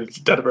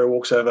Dadabro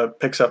walks over,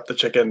 picks up the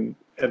chicken,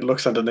 and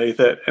looks underneath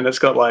it, and it's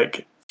got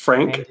like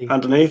Frank Andy.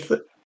 underneath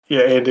it.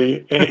 Yeah,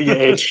 Andy.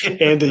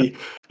 Andy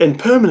in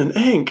permanent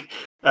ink.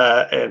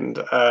 And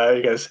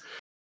he goes,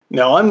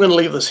 now I'm going to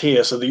leave this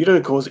here so that you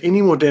don't cause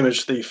any more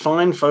damage to the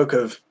fine folk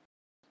of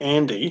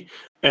Andy.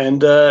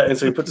 And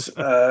so he puts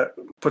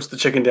the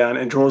chicken down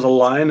and draws a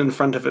line in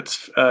front of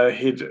its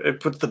head.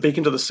 It puts the beak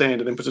into the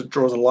sand and then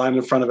draws a line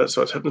in front of it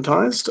so it's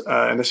hypnotized.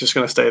 And it's just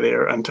going to stay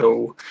there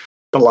until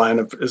the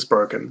line is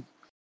broken.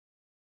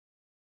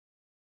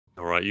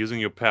 All right, using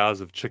your powers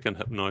of chicken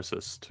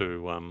hypnosis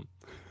to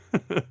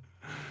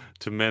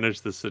to manage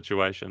the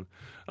situation.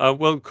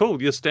 Well,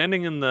 cool. You're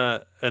standing in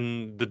the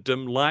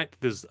dim light.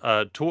 There's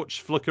a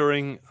torch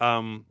flickering.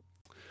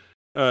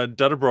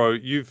 Dudabro,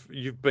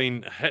 you've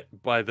been hit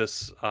by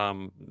this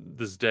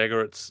this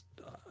dagger.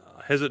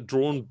 Has it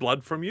drawn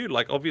blood from you?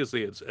 Like,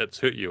 obviously it's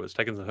hurt you. It's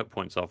taken some hit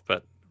points off.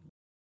 But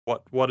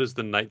what is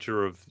the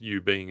nature of you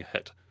being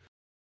hit?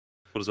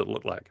 What does it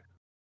look like?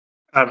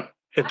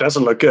 It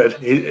doesn't look good.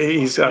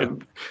 He's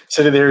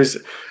sitting there. He's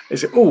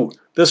oh,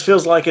 this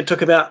feels like it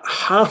took about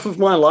half of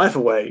my life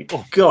away.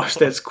 Oh, Gosh,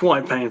 that's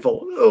quite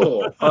painful.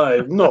 Oh,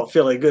 I'm not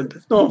feeling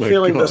good. Not my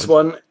feeling this God.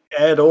 one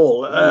at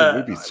all. Ooh,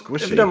 maybe If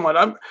squishy. you don't mind,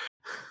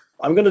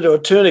 I'm going to do a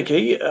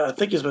tourniquet. I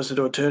think you're supposed to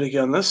do a tourniquet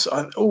on this.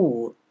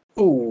 Ooh.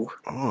 Oh,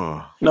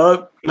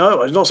 No,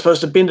 I'm not supposed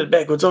to bend it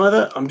backwards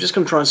either. I'm just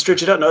going to try and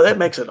stretch it out. No, that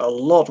makes it a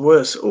lot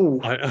worse. Ooh.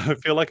 I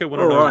feel like I want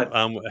to All know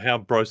right. how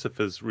Broseph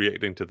is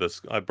reacting to this.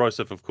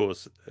 Broseph, of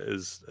course,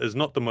 is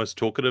not the most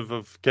talkative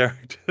of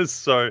characters.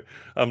 So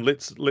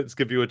let's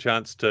give you a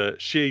chance to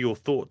share your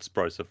thoughts,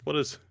 Broseph. What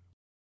is?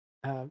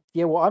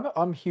 Yeah, well,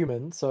 I'm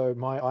human, so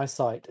my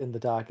eyesight in the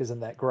dark isn't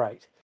that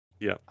great.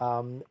 Yeah.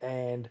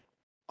 And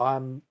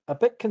I'm a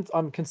bit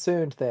I'm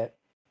concerned that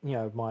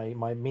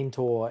my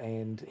mentor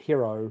and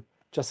hero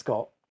just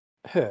got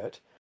hurt,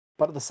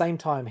 but at the same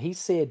time he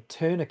said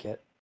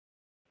tourniquet,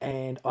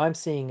 and I'm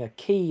seeing a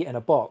key in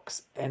a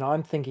box, and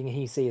I'm thinking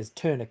he says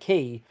turn a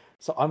key,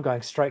 so I'm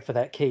going straight for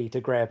that key to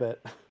grab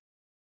it.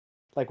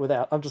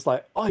 I'm just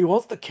like, oh, he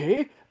wants the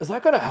key? Is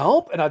that going to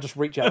help? And I just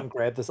reach out and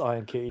grab this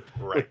iron key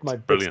with my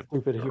big, Brilliant.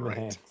 stupid human Great.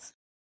 hands.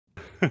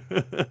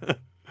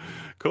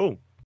 Cool.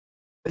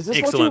 Is this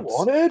Excellent. what you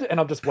wanted? And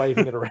I'm just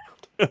waving it around.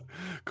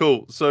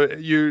 Cool. So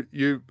you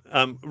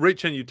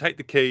reach in, you take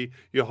the key,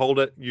 you hold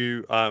it,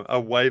 you are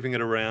waving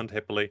it around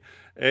happily.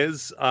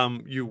 As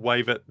you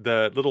wave it,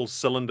 the little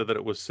cylinder that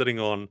it was sitting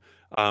on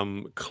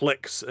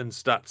clicks and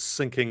starts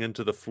sinking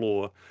into the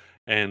floor,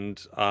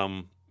 and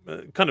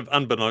kind of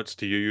unbeknownst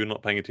to you, you're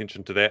not paying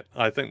attention to that.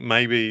 I think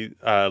maybe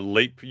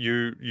Leap,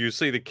 you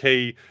see the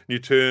key, you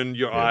turn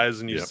your eyes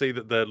and you yep. see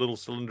that the little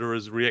cylinder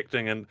is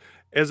reacting, and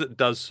as it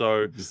does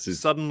so,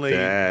 suddenly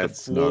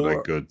that's the floor, not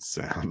a good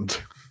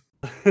sound.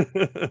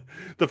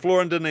 the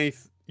floor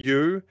underneath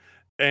you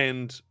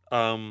and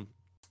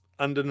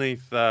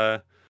underneath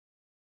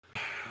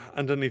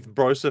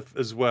Broseph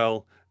as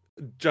well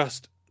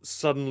just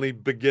suddenly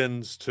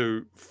begins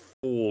to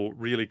fall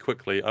really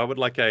quickly. I would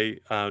like a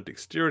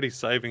dexterity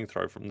saving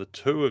throw from the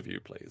two of you,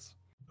 please.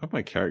 Have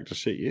my character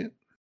sheet yet?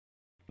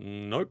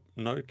 Nope,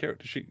 no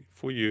character sheet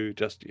for you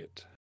just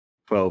yet.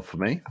 12 for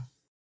me.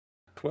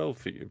 12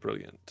 for you,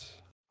 brilliant.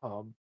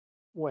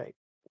 Wait,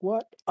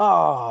 what?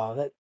 Ah,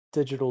 that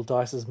digital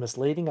dice is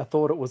misleading. I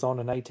thought it was on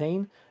an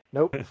 18.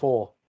 Nope,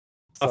 4.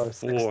 A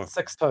So 4.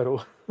 six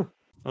total.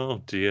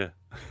 Oh dear.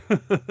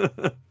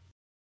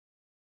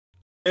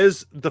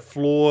 As the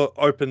floor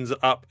opens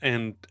up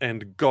and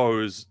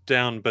goes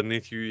down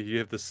beneath you, you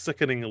have the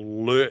sickening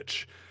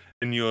lurch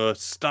in your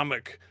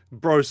stomach,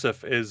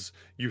 Broseph, as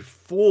you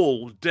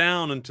fall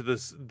down into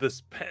this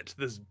pit,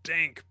 this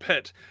dank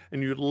pit,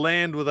 and you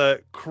land with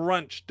a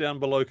crunch down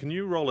below. Can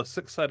you roll a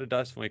 6-sided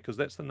dice for me? Because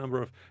that's the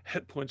number of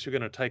hit points you're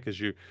going to take as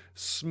you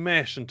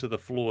smash into the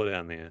floor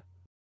down there.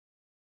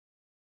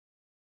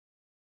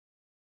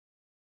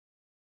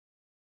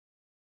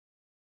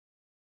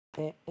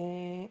 Sorry,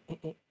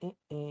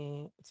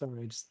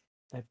 I just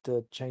have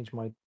to change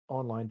my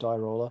online die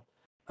roller.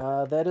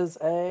 That is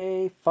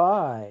a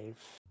 5.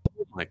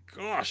 Oh my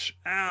gosh,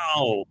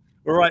 ow.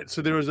 All right,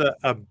 so there is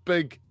a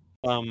big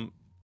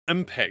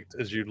impact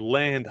as you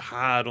land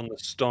hard on the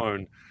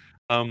stone.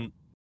 And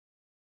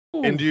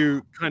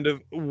you kind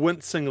of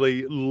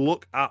wincingly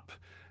look up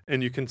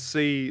and you can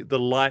see the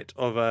light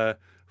of a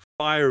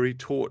fiery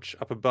torch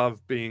up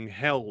above being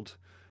held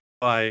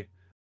by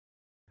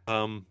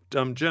Dumb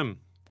Jim.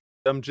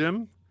 Dumb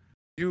Jim,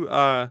 you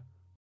are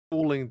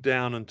falling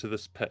down into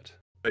this pit,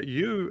 but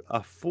you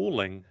are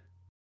falling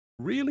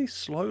really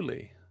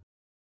slowly.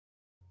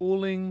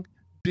 Falling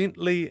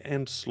gently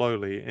and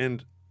slowly,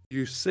 and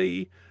you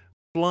see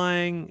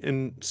flying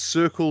in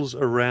circles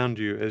around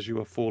you as you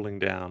are falling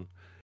down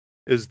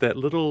is that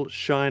little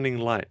shining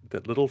light,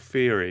 that little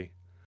fairy,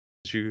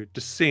 as you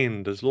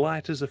descend as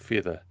light as a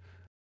feather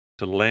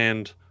to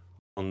land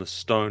on the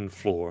stone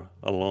floor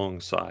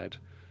alongside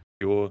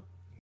your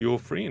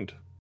friend.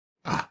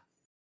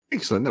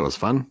 Excellent. That was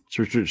fun.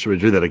 Should we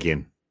do that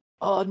again?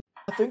 I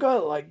think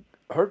I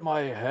hurt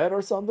my head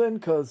or something,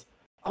 because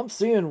I'm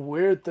seeing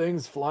weird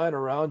things flying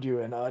around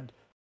you, and I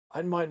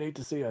might need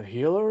to see a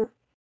healer.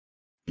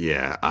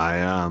 Yeah,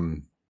 I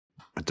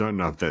don't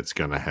know if that's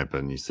going to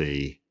happen. You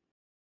see,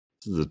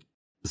 the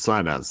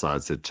sign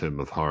outside said Tomb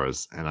of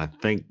Horrors, and I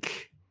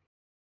think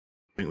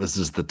this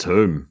is the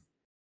tomb.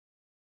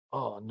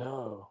 Oh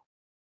no.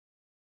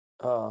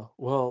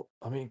 Well,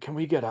 I mean, can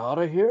we get out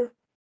of here?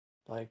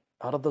 Like,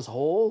 out of this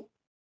hole?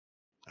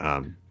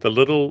 The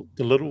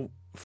little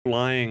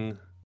flying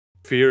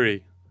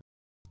fairy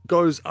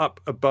goes up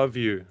above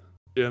you,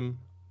 Jim.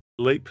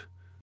 Leap,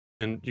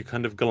 and you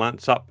kind of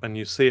glance up and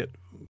you see it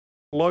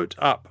float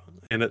up,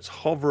 and it's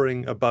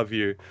hovering above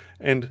you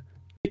and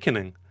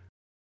beckoning,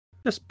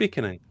 just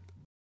beckoning.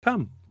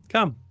 Come.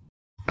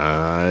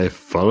 I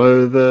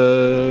follow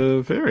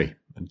the fairy.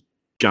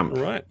 Jump.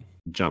 All right.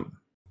 Jump.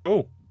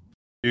 Cool.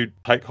 You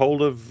take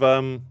hold of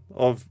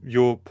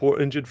your poor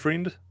injured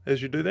friend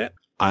as you do that?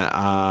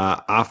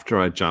 After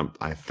I jump,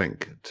 I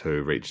think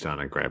to reach down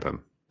and grab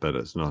him, but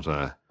it's not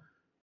a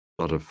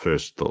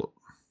first thought.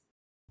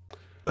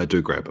 I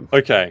do grab him.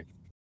 Okay.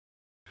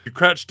 You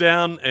crouch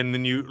down and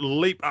then you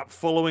leap up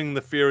following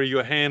the fairy.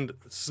 Your hand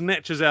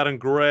snatches out and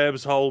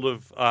grabs hold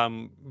of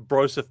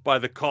Broseph by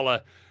the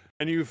collar,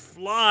 and you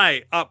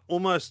fly up,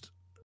 almost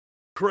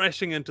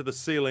crashing into the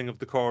ceiling of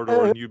the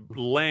corridor, and you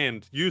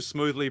land, you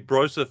smoothly,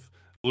 Broseph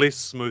less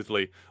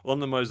smoothly, on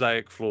the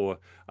mosaic floor.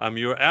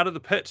 You're out of the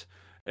pit,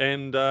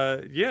 and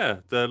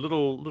the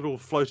little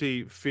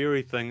floaty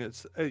fairy thing,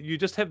 it's you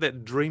just have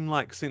that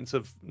dreamlike sense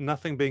of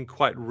nothing being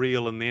quite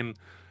real, and then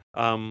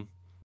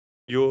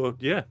you're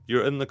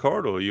in the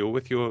corridor. You're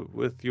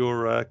with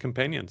your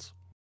companions.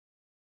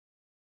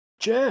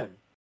 Jim,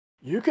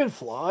 you can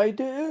fly,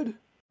 dude.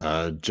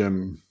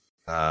 Jim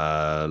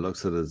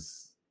looks at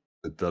his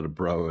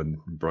bro and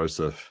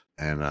Broseph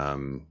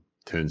and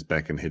turns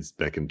back and heads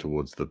back in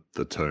towards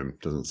the tomb.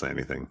 Doesn't say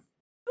anything.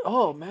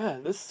 Oh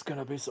man, this is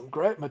gonna be some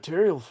great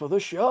material for the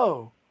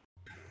show.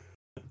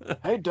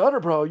 Hey,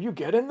 Dutter Bro, you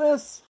getting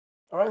this?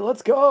 All right,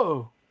 let's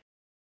go.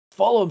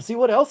 Follow him, see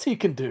what else he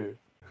can do.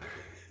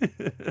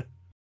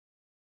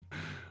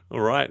 All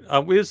right.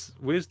 Where's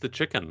the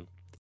chicken?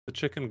 The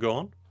chicken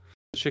gone?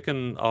 The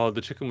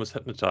chicken was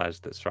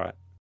hypnotized. That's right.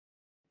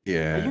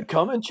 Yeah. Are you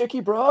coming, Chicky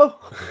Bro?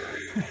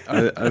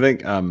 I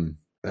think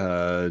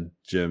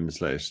Jim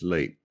 /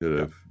 Leap sort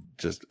of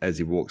just as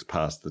he walks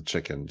past the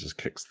chicken, just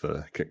kicks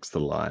the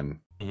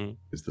line. Mm-hmm.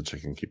 Does the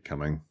chicken keep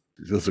coming?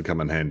 This will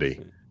come in handy.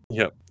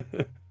 Yep.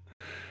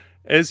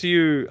 As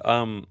you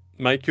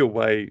make your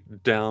way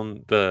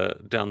down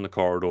the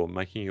corridor,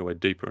 making your way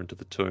deeper into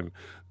the tomb,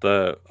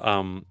 the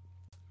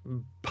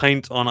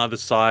paint on either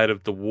side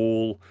of the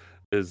wall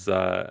is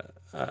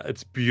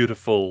it's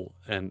beautiful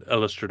and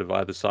illustrative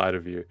either side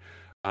of you.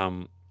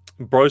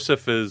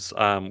 Broseph is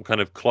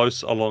kind of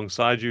close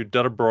alongside you.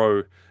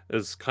 Dutter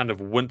is kind of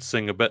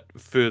wincing a bit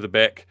further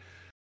back,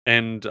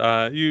 and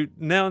you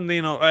now and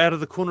then out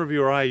of the corner of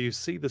your eye you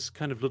see this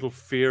kind of little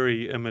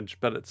fairy image,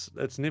 but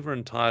it's never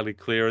entirely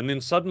clear. And then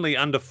suddenly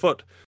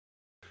underfoot,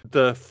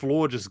 the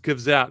floor just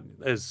gives out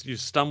as you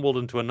stumbled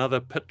into another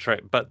pit trap,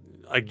 but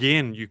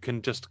again you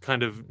can just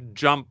kind of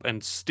jump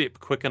and step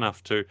quick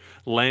enough to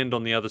land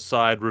on the other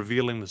side,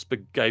 revealing this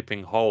big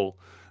gaping hole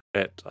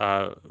that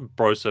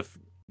Broseph,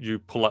 you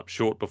pull up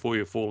short before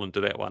you fall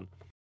into that one.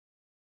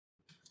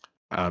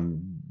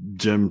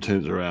 Jim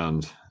turns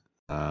around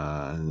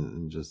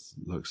and just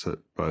looks at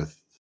both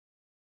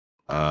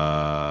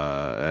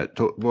Well,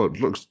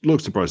 it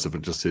looks to Broseph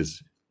and just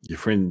says, "Your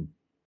friend's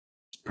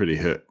pretty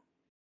hurt.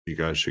 You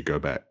guys should go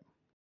back."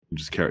 And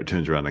just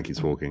turns around and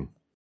keeps walking.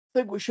 I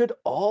think we should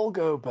all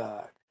go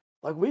back.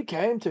 Like, we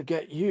came to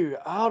get you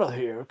out of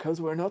here because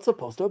we're not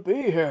supposed to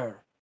be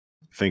here.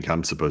 I think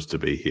I'm supposed to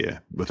be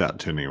here, without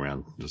turning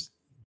around. Just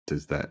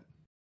says that,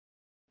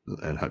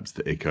 and hopes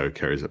the echo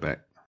carries it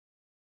back.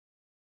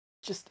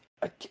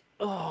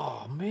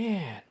 Oh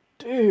man,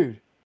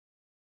 dude.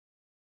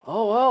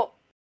 Oh well,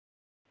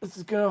 this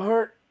is gonna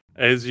hurt.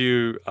 As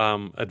you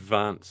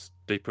advance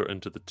deeper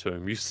into the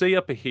tomb, you see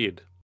up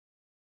ahead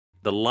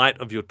the light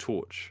of your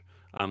torch.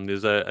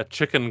 There's a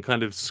chicken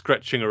kind of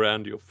scratching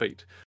around your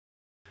feet.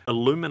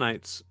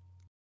 Illuminates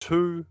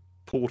two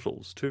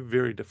portals, two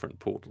very different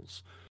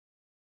portals.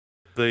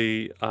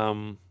 The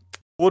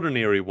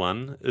ordinary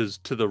one is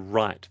to the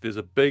right. There's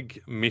a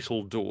big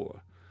metal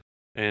door,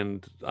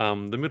 and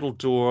the middle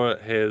door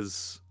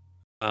has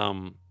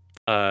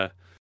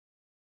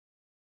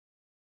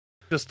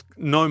just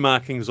no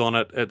markings on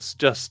it. It's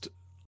just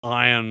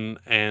iron,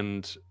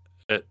 and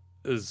it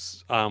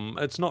is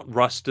it's not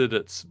rusted.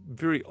 It's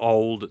very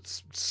old.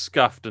 It's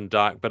scuffed and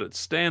dark, but it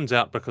stands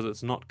out because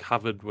it's not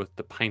covered with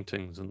the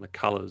paintings and the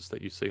colors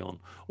that you see on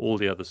all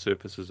the other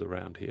surfaces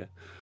around here.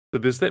 So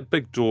there's that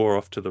big door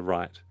off to the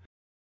right.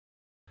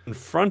 In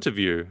front of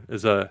you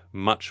is a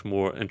much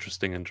more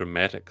interesting and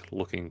dramatic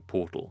looking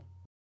portal.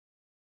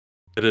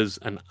 It is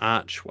an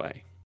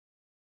archway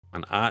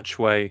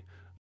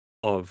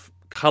of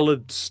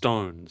colored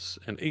stones,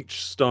 and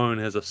each stone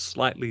has a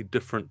slightly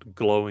different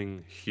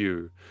glowing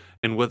hue.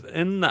 And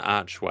within the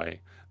archway,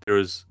 there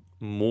is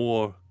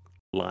more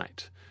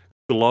light,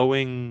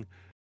 glowing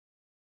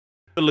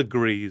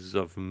filigrees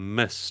of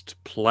mist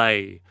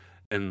play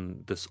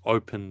in this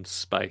open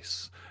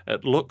space.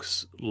 It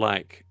looks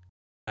like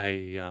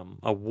a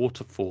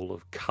waterfall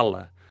of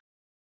color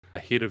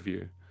ahead of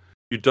you.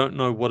 You don't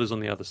know what is on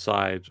the other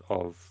side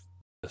of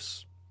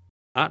this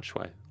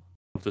archway,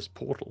 of this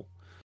portal.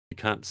 You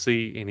can't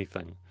see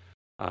anything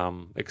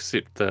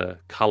except the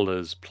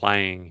colors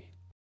playing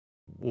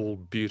all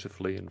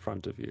beautifully in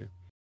front of you.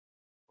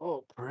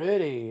 Oh,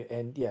 pretty.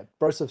 And yeah,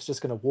 Broseph's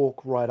just gonna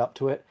walk right up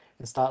to it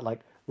and start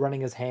like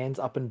running his hands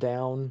up and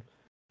down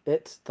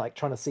it, like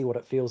trying to see what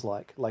it feels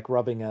like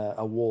rubbing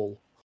a wall.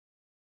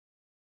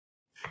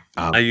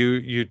 Are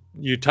you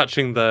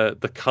touching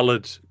the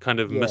colored kind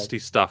of misty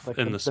stuff Like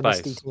in the the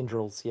space? misty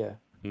tendrils, yeah.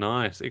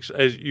 Nice.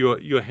 As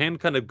your hand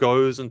kind of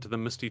goes into the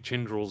misty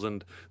tendrils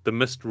and the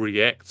mist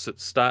reacts, it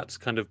starts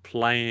kind of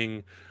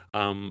playing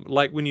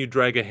like when you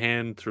drag a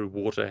hand through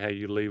water, how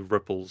you leave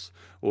ripples,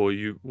 or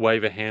you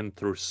wave a hand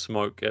through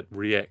smoke, it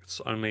reacts.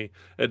 Only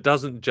it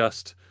doesn't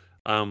just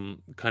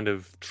kind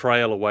of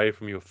trail away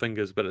from your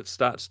fingers, but it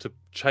starts to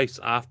chase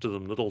after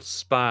them. Little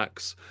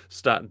sparks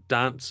start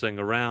dancing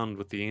around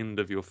with the end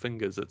of your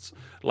fingers. It's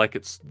like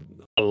it's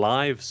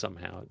alive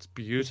somehow. It's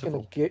He's gonna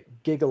beautiful.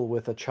 giggle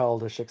with a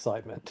childish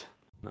excitement.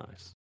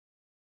 Nice.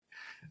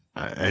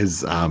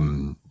 As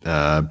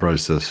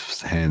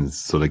Broseph's hands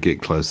sort of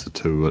get closer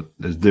to it,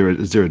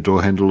 is there a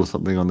door handle or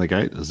something on the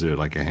gate? Is there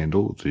like a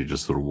handle? Do you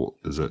just sort of walk?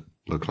 Does it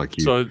look like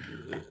you? So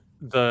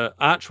the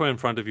archway in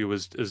front of you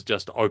is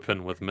just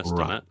open with mist in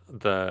Right. it.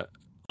 The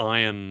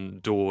iron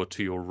door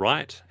to your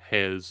right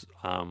has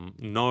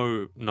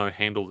no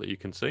handle that you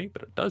can see,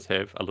 but it does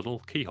have a little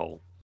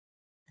keyhole.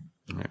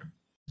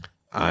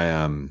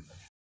 I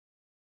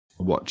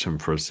watch him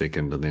for a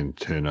second and then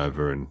turn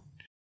over and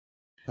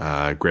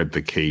grab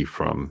the key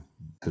from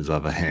his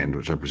other hand,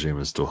 which I presume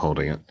is still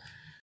holding it,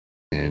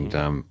 and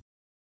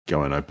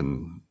go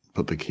and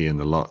put the key in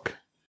the lock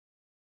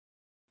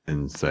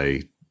and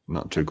say,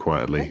 not too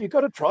quietly, You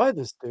gotta try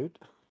this, dude.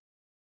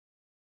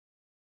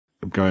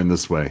 "I'm going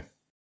this way."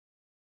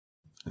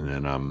 And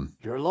then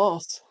Your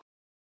loss.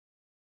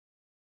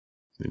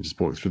 just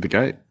walk through the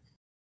gate.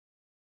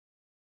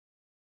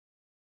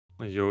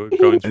 You're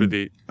going through And-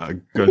 the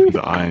Go through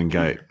the iron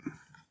gate.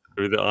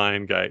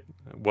 iron gate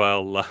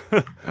while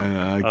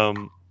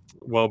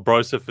while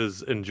Broseph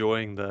is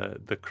enjoying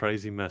the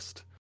crazy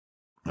mist.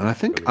 And I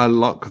think I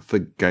lock the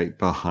gate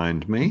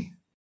behind me.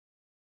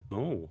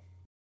 Oh.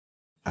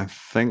 I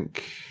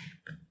think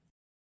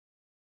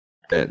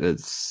that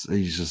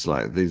he's just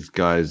like, these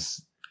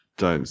guys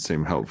don't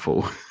seem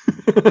helpful.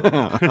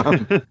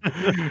 Better,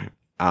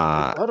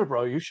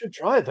 bro, you should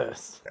try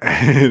this.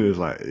 And it's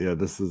like, yeah,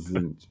 this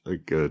isn't a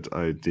good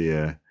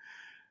idea.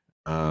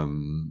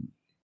 So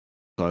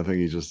I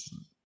think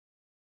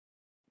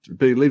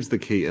but he leaves the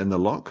key in the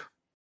lock.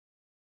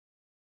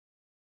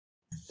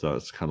 So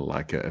it's kind of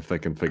like, if they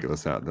can figure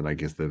this out, then I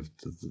guess they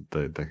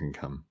can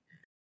come.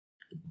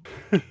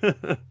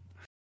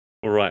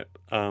 All right.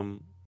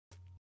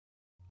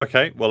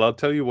 Okay. Well, I'll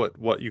tell you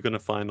what you're going to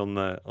find on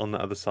the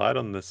other side,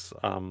 on this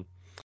the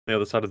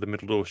other side of the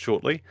middle door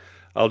shortly.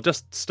 I'll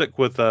just stick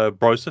with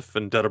Broseph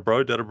and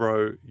Dedabro.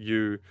 Dedabro,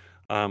 you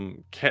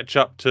catch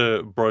up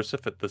to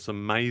Broseph at this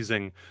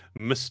amazing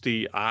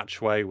misty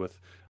archway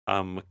with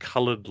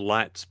coloured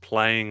lights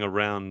playing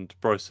around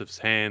Brosif's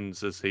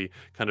hands as he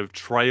kind of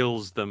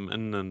trails them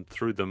in and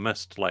through the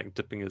mist, like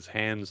dipping his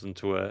hands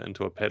into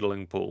a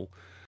paddling pool.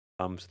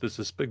 So there's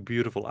this big,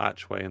 beautiful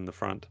archway in the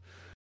front.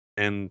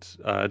 And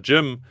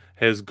Jim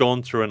has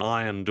gone through an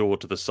iron door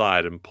to the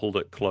side and pulled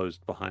it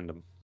closed behind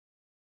him.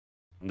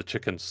 And the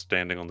chicken's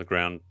standing on the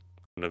ground,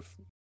 kind of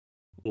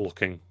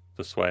looking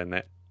this way and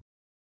that.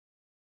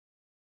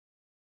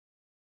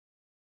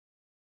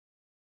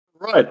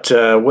 Right.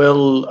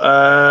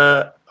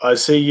 I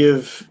see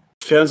you've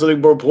found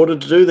something more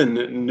important to do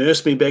than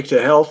nurse me back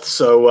to health.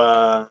 So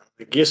I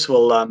guess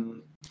we'll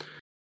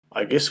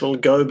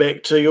go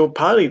back to your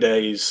party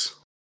days.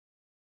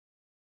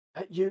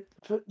 You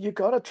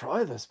gotta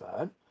try this,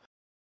 man.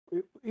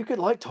 You could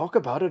talk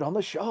about it on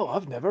the show.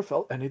 I've never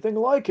felt anything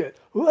like it.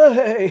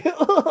 Way!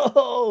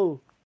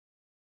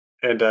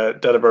 And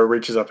Dadabro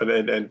reaches up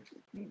and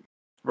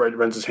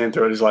runs his hand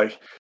through it. He's like,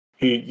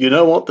 you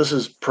know what? This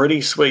is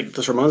pretty sweet.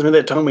 This reminds me of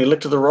that time we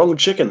licked the wrong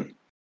chicken.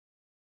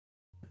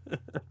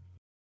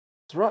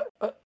 That's right.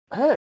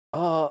 Hey,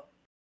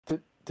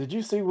 did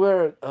you see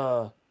where's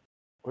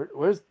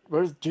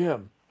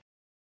Jim?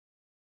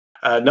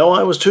 No,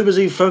 I was too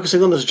busy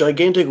focusing on this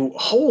gigantic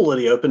hole that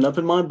he opened up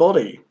in my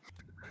body.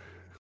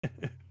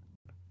 That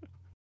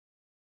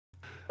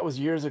was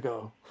years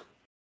ago.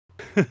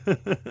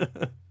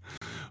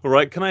 All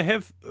right, can I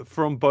have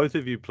from both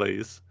of you,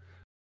 please,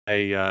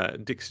 a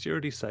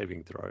dexterity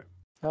saving throw?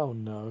 Oh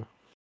no.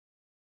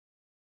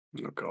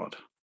 Oh God.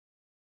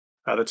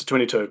 That's a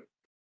 22.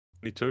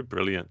 22,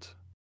 brilliant.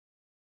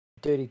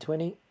 Dirty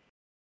 20.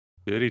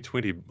 Dirty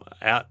 20,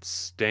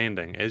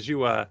 outstanding. As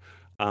you are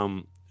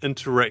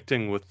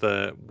interacting with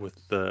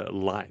the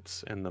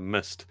lights and the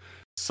mist,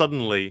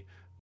 suddenly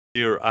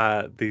there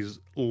are these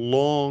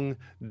long,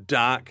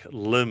 dark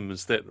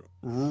limbs that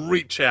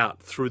reach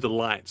out through the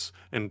lights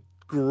and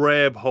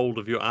grab hold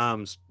of your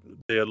arms.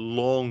 Their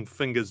long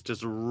fingers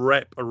just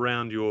wrap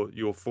around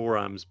your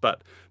forearms,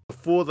 but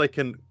before they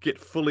can get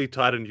fully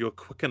tightened, you're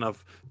quick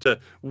enough to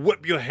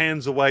whip your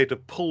hands away to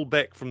pull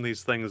back from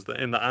these things,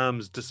 and the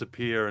arms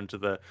disappear into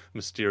the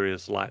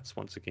mysterious lights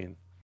once again.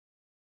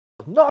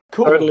 Not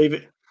cool.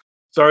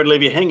 Sorry to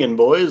leave you hanging,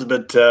 boys,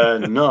 but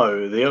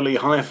no, the only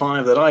high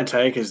five that I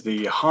take is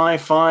the high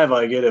five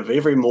I get of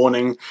every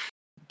morning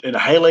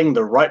inhaling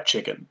the right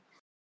chicken.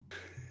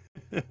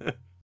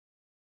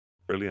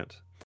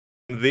 Brilliant.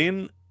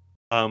 Then,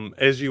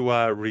 as you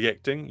are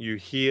reacting, you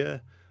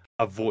hear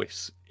a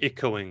voice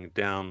echoing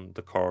down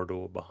the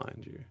corridor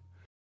behind you.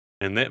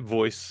 And that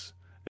voice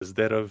is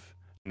that of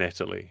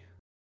Natalie.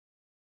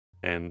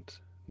 And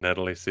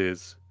Natalie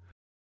says,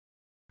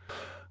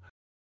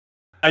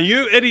 "Are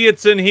you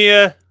idiots in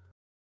here?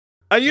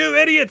 Are you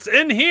idiots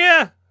in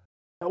here?"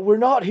 No, we're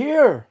not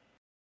here.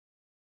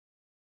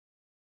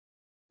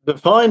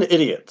 Define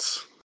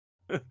idiots.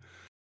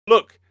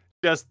 Look,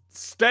 just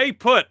stay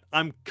put.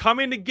 I'm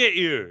coming to get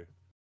you.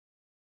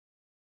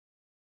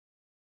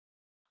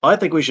 I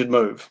think we should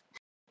move.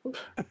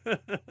 Let's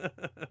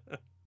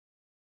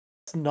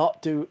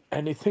not do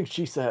anything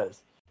she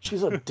says.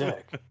 She's a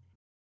dick.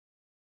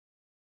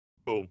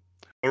 Cool.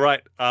 All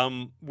right.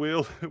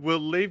 We'll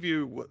leave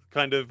you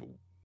kind of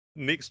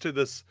next to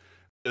this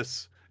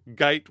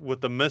gate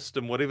with the mist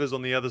and whatever's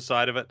on the other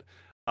side of it.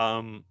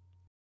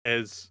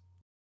 As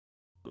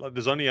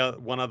there's only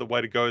one other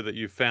way to go that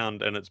you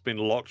found, and it's been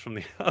locked from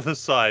the other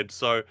side.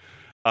 So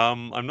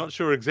I'm not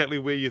sure exactly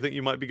where you think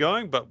you might be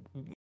going, but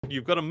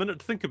you've got a minute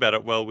to think about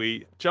it while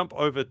we jump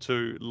over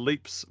to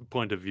Leap's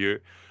point of view,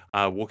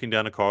 walking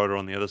down a corridor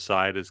on the other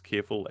side, as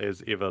careful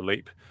as ever,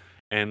 Leap.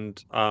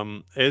 And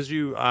as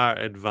you are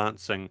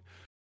advancing,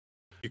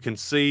 you can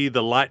see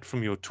the light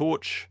from your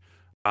torch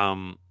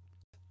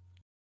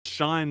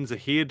shines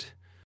ahead,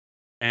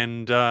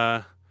 and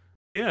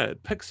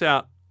it picks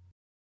out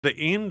the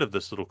end of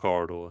this little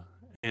corridor.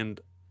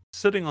 And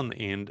sitting on the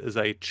end is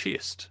a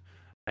chest,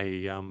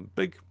 a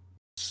big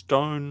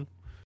stone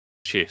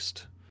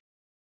chest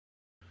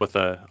with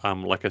a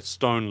like a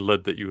stone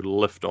lid that you would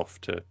lift off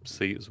to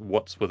see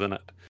what's within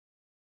it.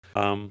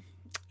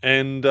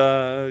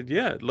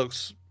 It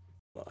looks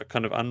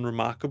kind of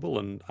unremarkable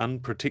and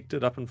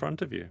unprotected up in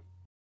front of you.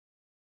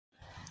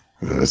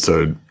 I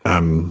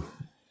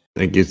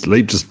guess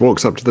Leap just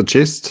walks up to the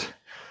chest,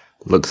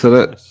 looks at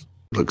it, Yes.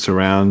 looks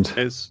around.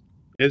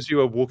 As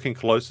you are walking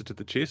closer to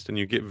the chest, and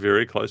you get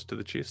very close to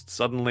the chest,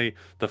 suddenly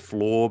the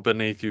floor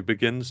beneath you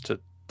begins to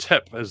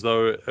tip as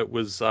though it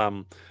was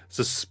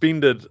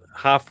suspended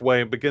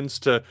halfway, and begins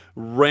to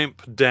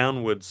ramp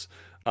downwards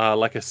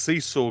like a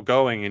seesaw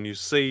going, and you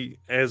see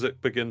as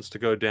it begins to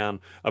go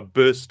down, a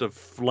burst of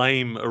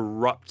flame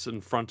erupts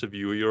in front of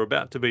you. You're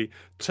about to be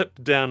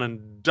tipped down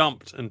and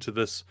dumped into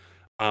this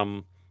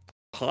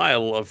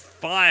pile of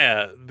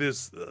fire.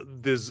 There's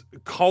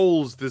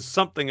coals, there's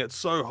something that's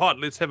so hot.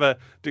 Let's have a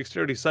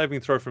dexterity saving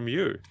throw from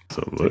you.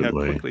 See how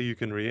Absolutely. quickly you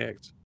can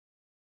react.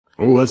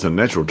 Oh, that's a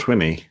natural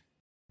 20.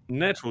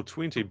 Natural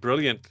 20,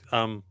 brilliant.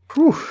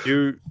 Whew.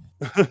 You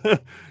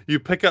you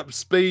pick up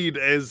speed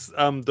as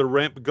the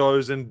ramp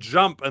goes and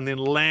jump and then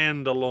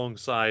land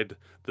alongside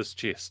this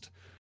chest.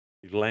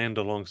 You land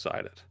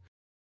alongside it.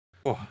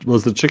 Oh,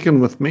 Was the chicken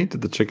with me?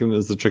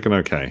 Is the chicken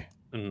okay?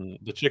 and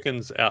the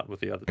chicken's out with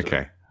the other two.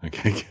 Okay.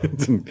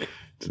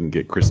 didn't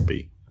get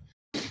crispy.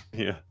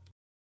 Yeah.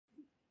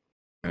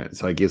 Alright,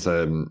 so I guess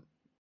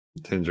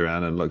turns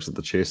around and looks at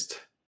the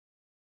chest.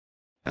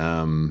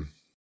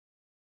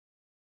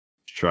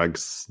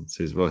 Shrugs and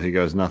says, "Well, here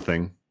goes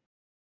nothing,"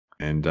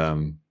 and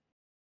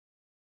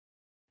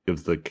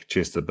gives the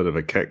chest a bit of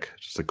a kick,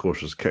 just a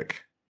cautious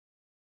kick,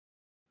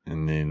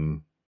 and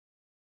then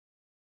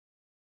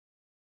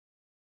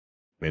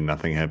when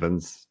nothing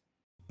happens,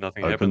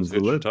 Nothing Opens happens. the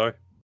Hurts your lid. toe.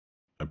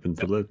 opens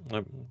the lid.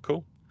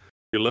 Cool.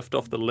 You lift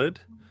off the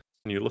lid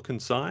and you look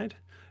inside,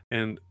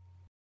 and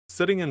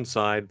sitting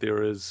inside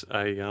there is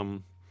a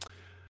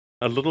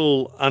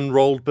little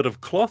unrolled bit of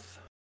cloth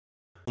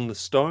on the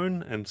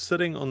stone, and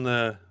sitting on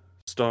the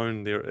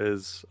stone there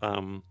is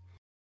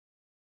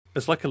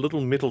it's like a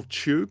little metal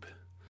tube,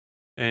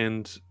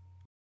 and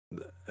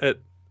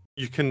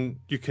you can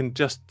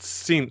just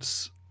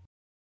sense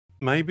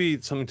maybe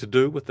it's something to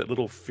do with that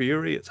little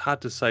fairy. It's hard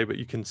to say, but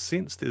you can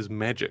sense there's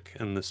magic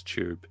in this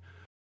tube.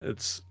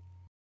 It's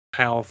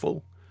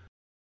powerful,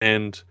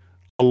 and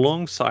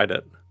alongside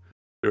it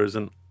there is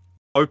an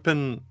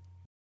open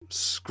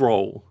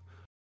scroll,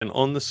 and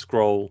on the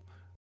scroll,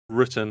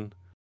 written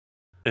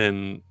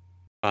in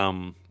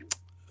pen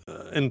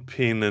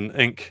and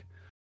ink,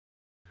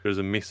 there's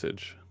a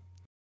message,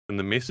 and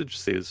the message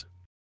says,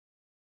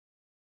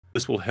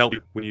 "This will help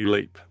you when you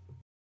leap."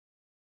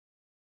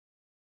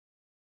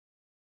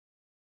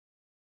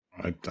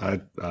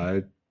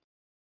 I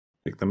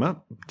pick them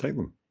up, take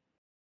them.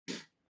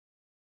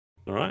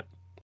 All right,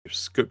 you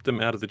scoop them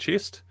out of the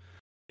chest,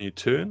 and you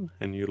turn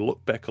and you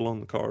look back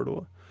along the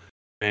corridor,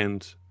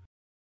 and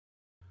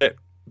that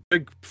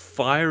big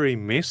fiery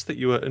mess that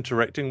you were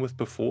interacting with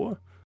before,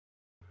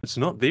 it's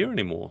not there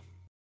anymore.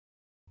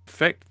 In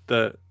fact,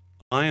 the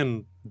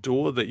iron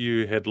door that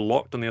you had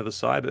locked on the other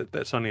side,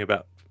 that's only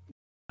about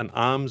an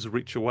arm's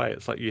reach away.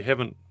 It's like you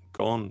haven't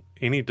gone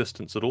any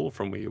distance at all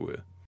from where you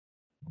were.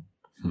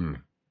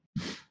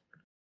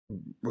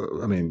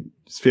 Well, I mean,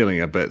 it's feeling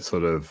a bit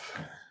sort of.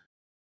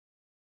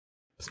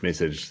 This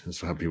message is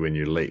to help you when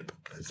you leap.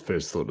 His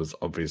first thought is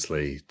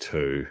obviously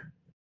to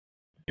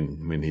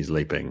when he's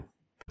leaping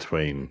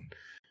between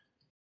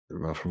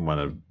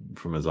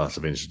from his last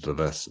adventure to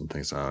this, and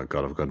thinks, "Oh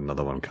God, I've got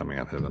another one coming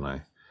up, haven't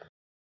I?"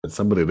 But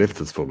somebody left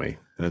this for me,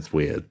 and it's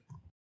weird.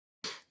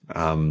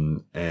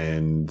 And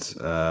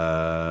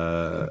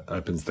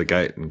opens the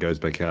gate and goes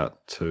back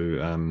out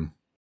to.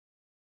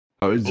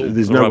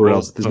 There's nowhere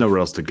else. There's nowhere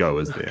else to go,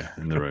 is there?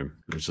 In the room,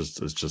 it's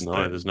just.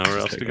 No, there's nowhere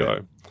else to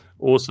go.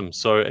 Awesome.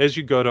 So as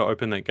you go to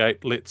open that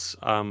gate, let's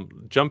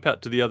jump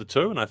out to the other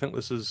two, and I think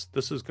this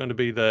is going to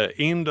be the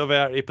end of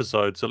our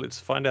episode. So let's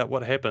find out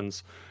what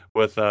happens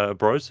with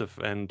Broseph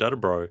and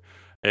Dudabro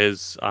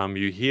as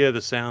you hear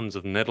the sounds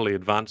of Natalie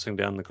advancing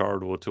down the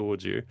corridor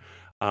towards you.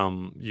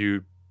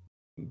 You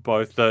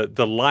both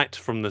the light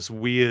from this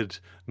weird,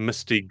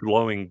 misty,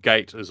 glowing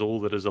gate is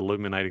all that is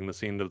illuminating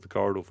this end of the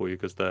corridor for you,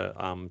 because the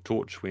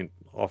torch went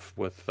off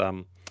with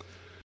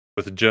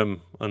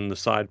Jim in the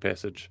side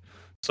passage.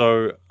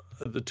 So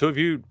the two of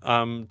you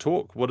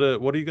talk. What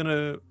are you going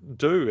to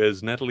do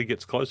as Natalie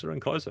gets closer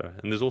and closer?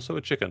 And there's also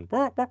a chicken.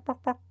 I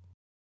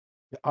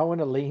want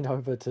to lean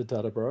over to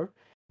Dudabro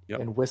Yep.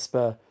 and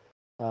whisper,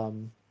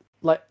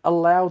 like a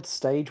loud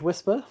stage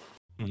whisper,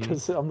 Mhm.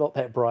 because I'm not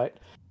that bright.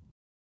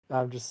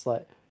 I'm just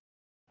like,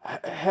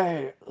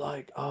 hey,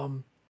 like,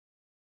 do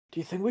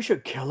you think we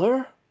should kill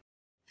her?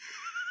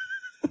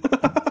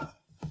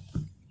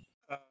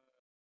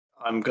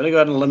 I'm going to go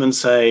out on a limb and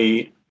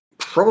say,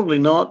 probably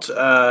not.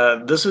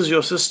 This is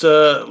your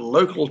sister,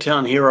 local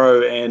town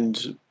hero,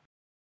 and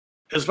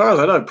as far as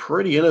I know,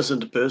 pretty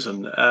innocent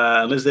person.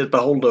 Unless that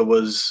beholder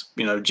was,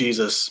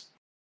 Jesus.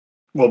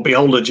 Well,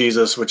 beholder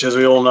Jesus, which, as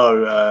we all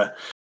know,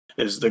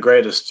 is the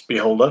greatest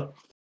beholder.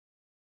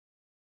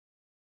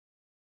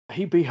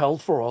 He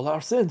beheld for all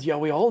our sins. Yeah,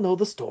 we all know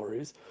the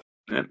stories.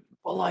 Yeah.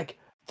 But like,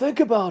 think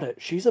about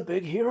it. She's a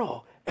big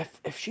hero.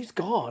 If she's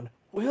gone,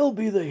 we'll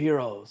be the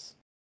heroes.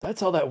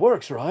 That's how that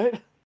works, right?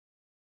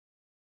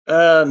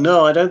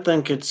 No, I don't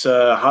think it's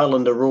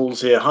Highlander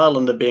rules here.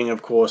 Highlander being,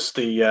 of course,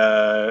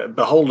 the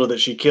beholder that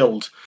she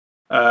killed.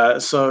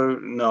 So,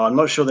 no, I'm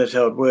not sure that's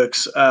how it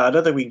works. I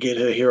don't think we get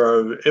her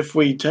hero if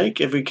we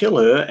kill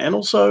her. And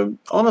also,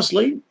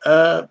 honestly,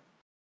 Broseph,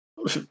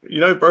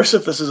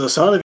 this is a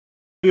sign of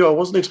you I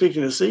wasn't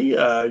expecting to see.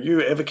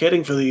 You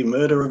advocating for the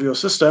murder of your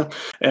sister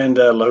and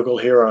local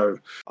hero.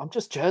 I'm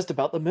just jazzed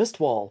about the mist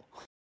wall.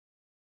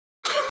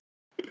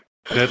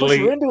 Push Natalie,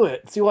 her into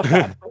it. See what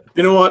happens.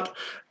 You know what?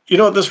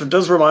 This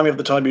does remind me of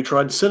the time you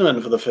tried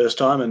cinnamon for the first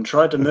time and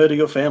tried to murder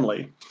your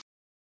family.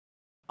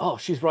 Oh,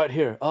 she's right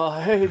here.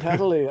 Hey,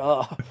 Natalie.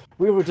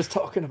 We were just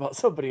talking about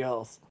somebody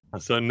else.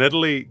 So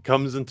Natalie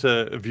comes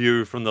into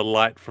view from the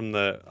light from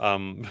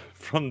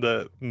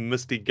the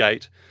misty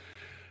gate,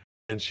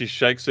 and she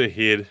shakes her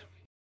head,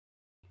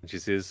 and she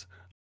says,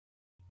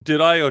 "Did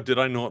I or did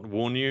I not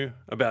warn you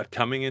about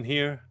coming in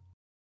here?"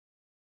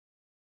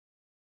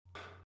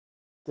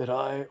 Did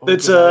I or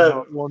It's did I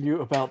not warn you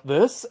about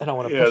this? And I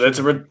want to Yeah, push that's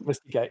you a into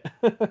Misty Gate.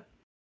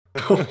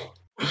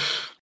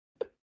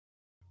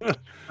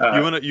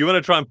 You want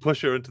to try and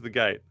push her into the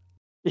gate.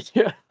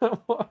 Yeah.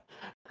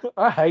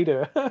 I hate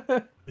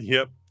her.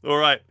 Yep. All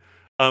right.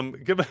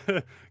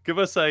 Give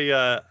us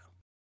a.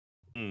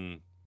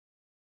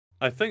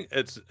 I think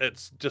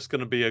it's just going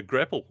to be a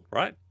grapple,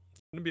 right?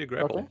 It's going to be a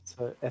grapple. Okay,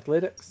 so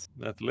athletics.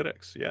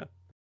 Athletics, yeah.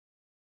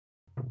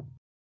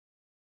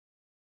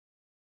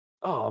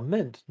 Oh,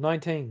 mint.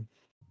 19.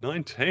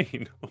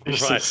 19. All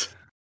Jesus.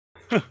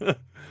 right.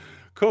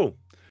 Cool.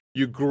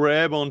 You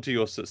grab onto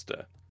your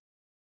sister.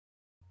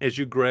 As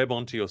you grab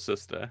onto your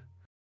sister,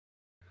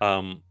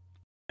 and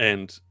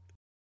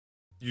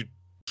you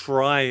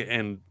try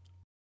and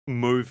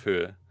move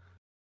her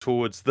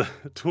towards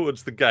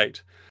the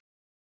gate,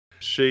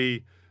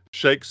 she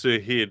shakes her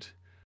head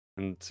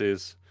and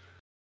says,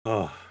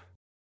 "Oh,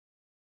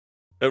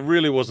 it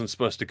really wasn't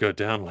supposed to go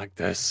down like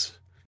this."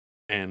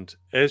 And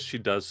as she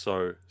does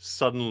so,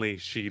 suddenly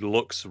she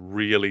looks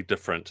really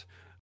different.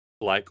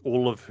 Like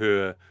all of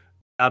her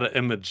outer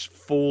image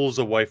falls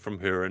away from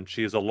her, and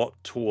she's a lot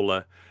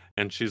taller,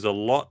 and she's a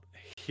lot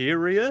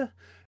hairier,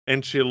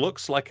 and she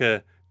looks like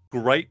a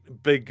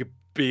great big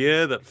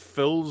bear that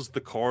fills the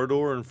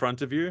corridor in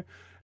front of you.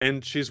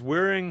 And she's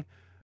wearing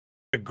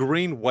a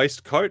green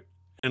waistcoat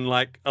and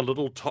like a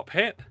little top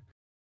hat.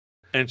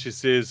 And she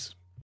says,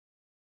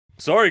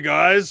 "Sorry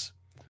guys,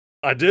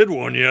 I did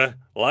warn you,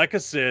 like I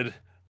said,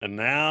 and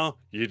now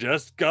you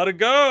just gotta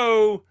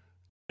go."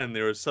 And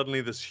there is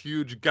suddenly this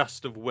huge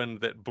gust of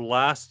wind that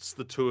blasts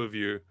the two of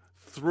you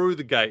through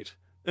the gate,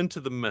 into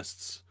the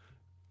mists,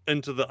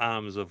 into the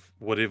arms of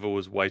whatever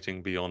was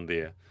waiting beyond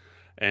there.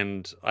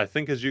 And I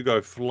think as you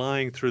go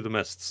flying through the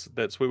mists,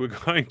 that's where we're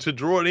going to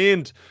draw an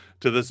end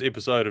to this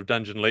episode of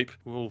Dungeon Leap.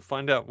 We'll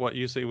find out what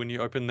you see when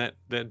you open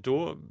that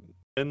door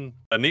in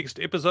the next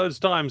episode's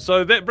time.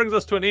 So that brings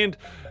us to an end.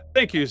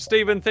 Thank you,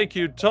 Stephen. Thank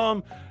you,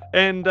 Tom.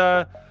 And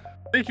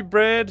thank you,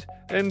 Brad.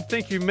 And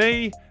thank you,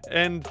 me.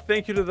 And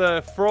thank you to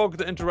the frog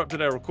that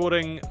interrupted our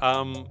recording.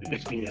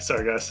 Yeah,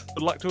 sorry, guys.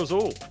 Good luck to us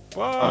all.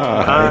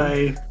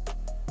 Bye. Bye.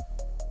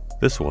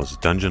 This was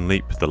Dungeon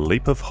Leap, The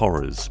Leap of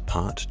Horrors,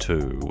 Part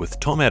 2, with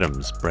Tom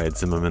Adams, Brad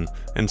Zimmerman,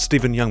 and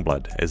Stephen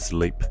Youngblood as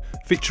Leap,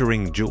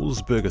 featuring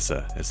Jules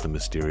Bergesser as the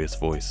mysterious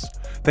voice.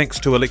 Thanks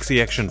to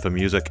Alexi Action for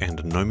music and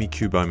Nomi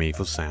Kubomi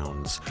for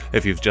sounds.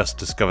 If you've just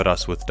discovered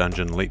us with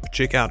Dungeon Leap,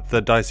 check out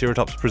the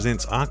Diceratops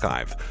Presents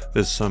archive.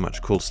 There's so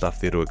much cool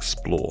stuff there to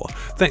explore.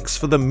 Thanks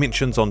for the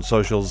mentions on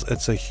socials.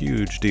 It's a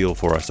huge deal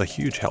for us, a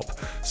huge help.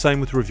 Same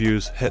with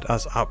reviews. Hit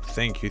us up.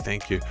 Thank you,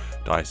 thank you.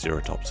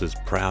 Diceratops is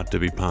proud to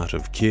be part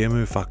of Kiemu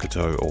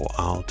Whakato or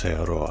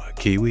Aotearoa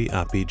Kiwi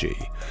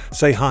RPG.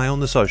 Say hi on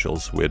the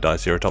socials. We're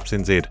Diceratops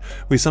NZ.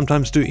 We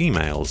sometimes do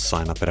emails.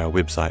 Sign up at our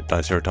website,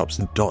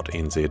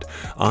 diceratops.nz.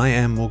 I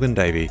am Morgan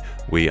Davey.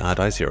 We are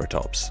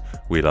Diceratops.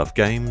 We love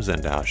games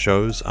and our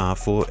shows are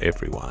for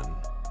everyone.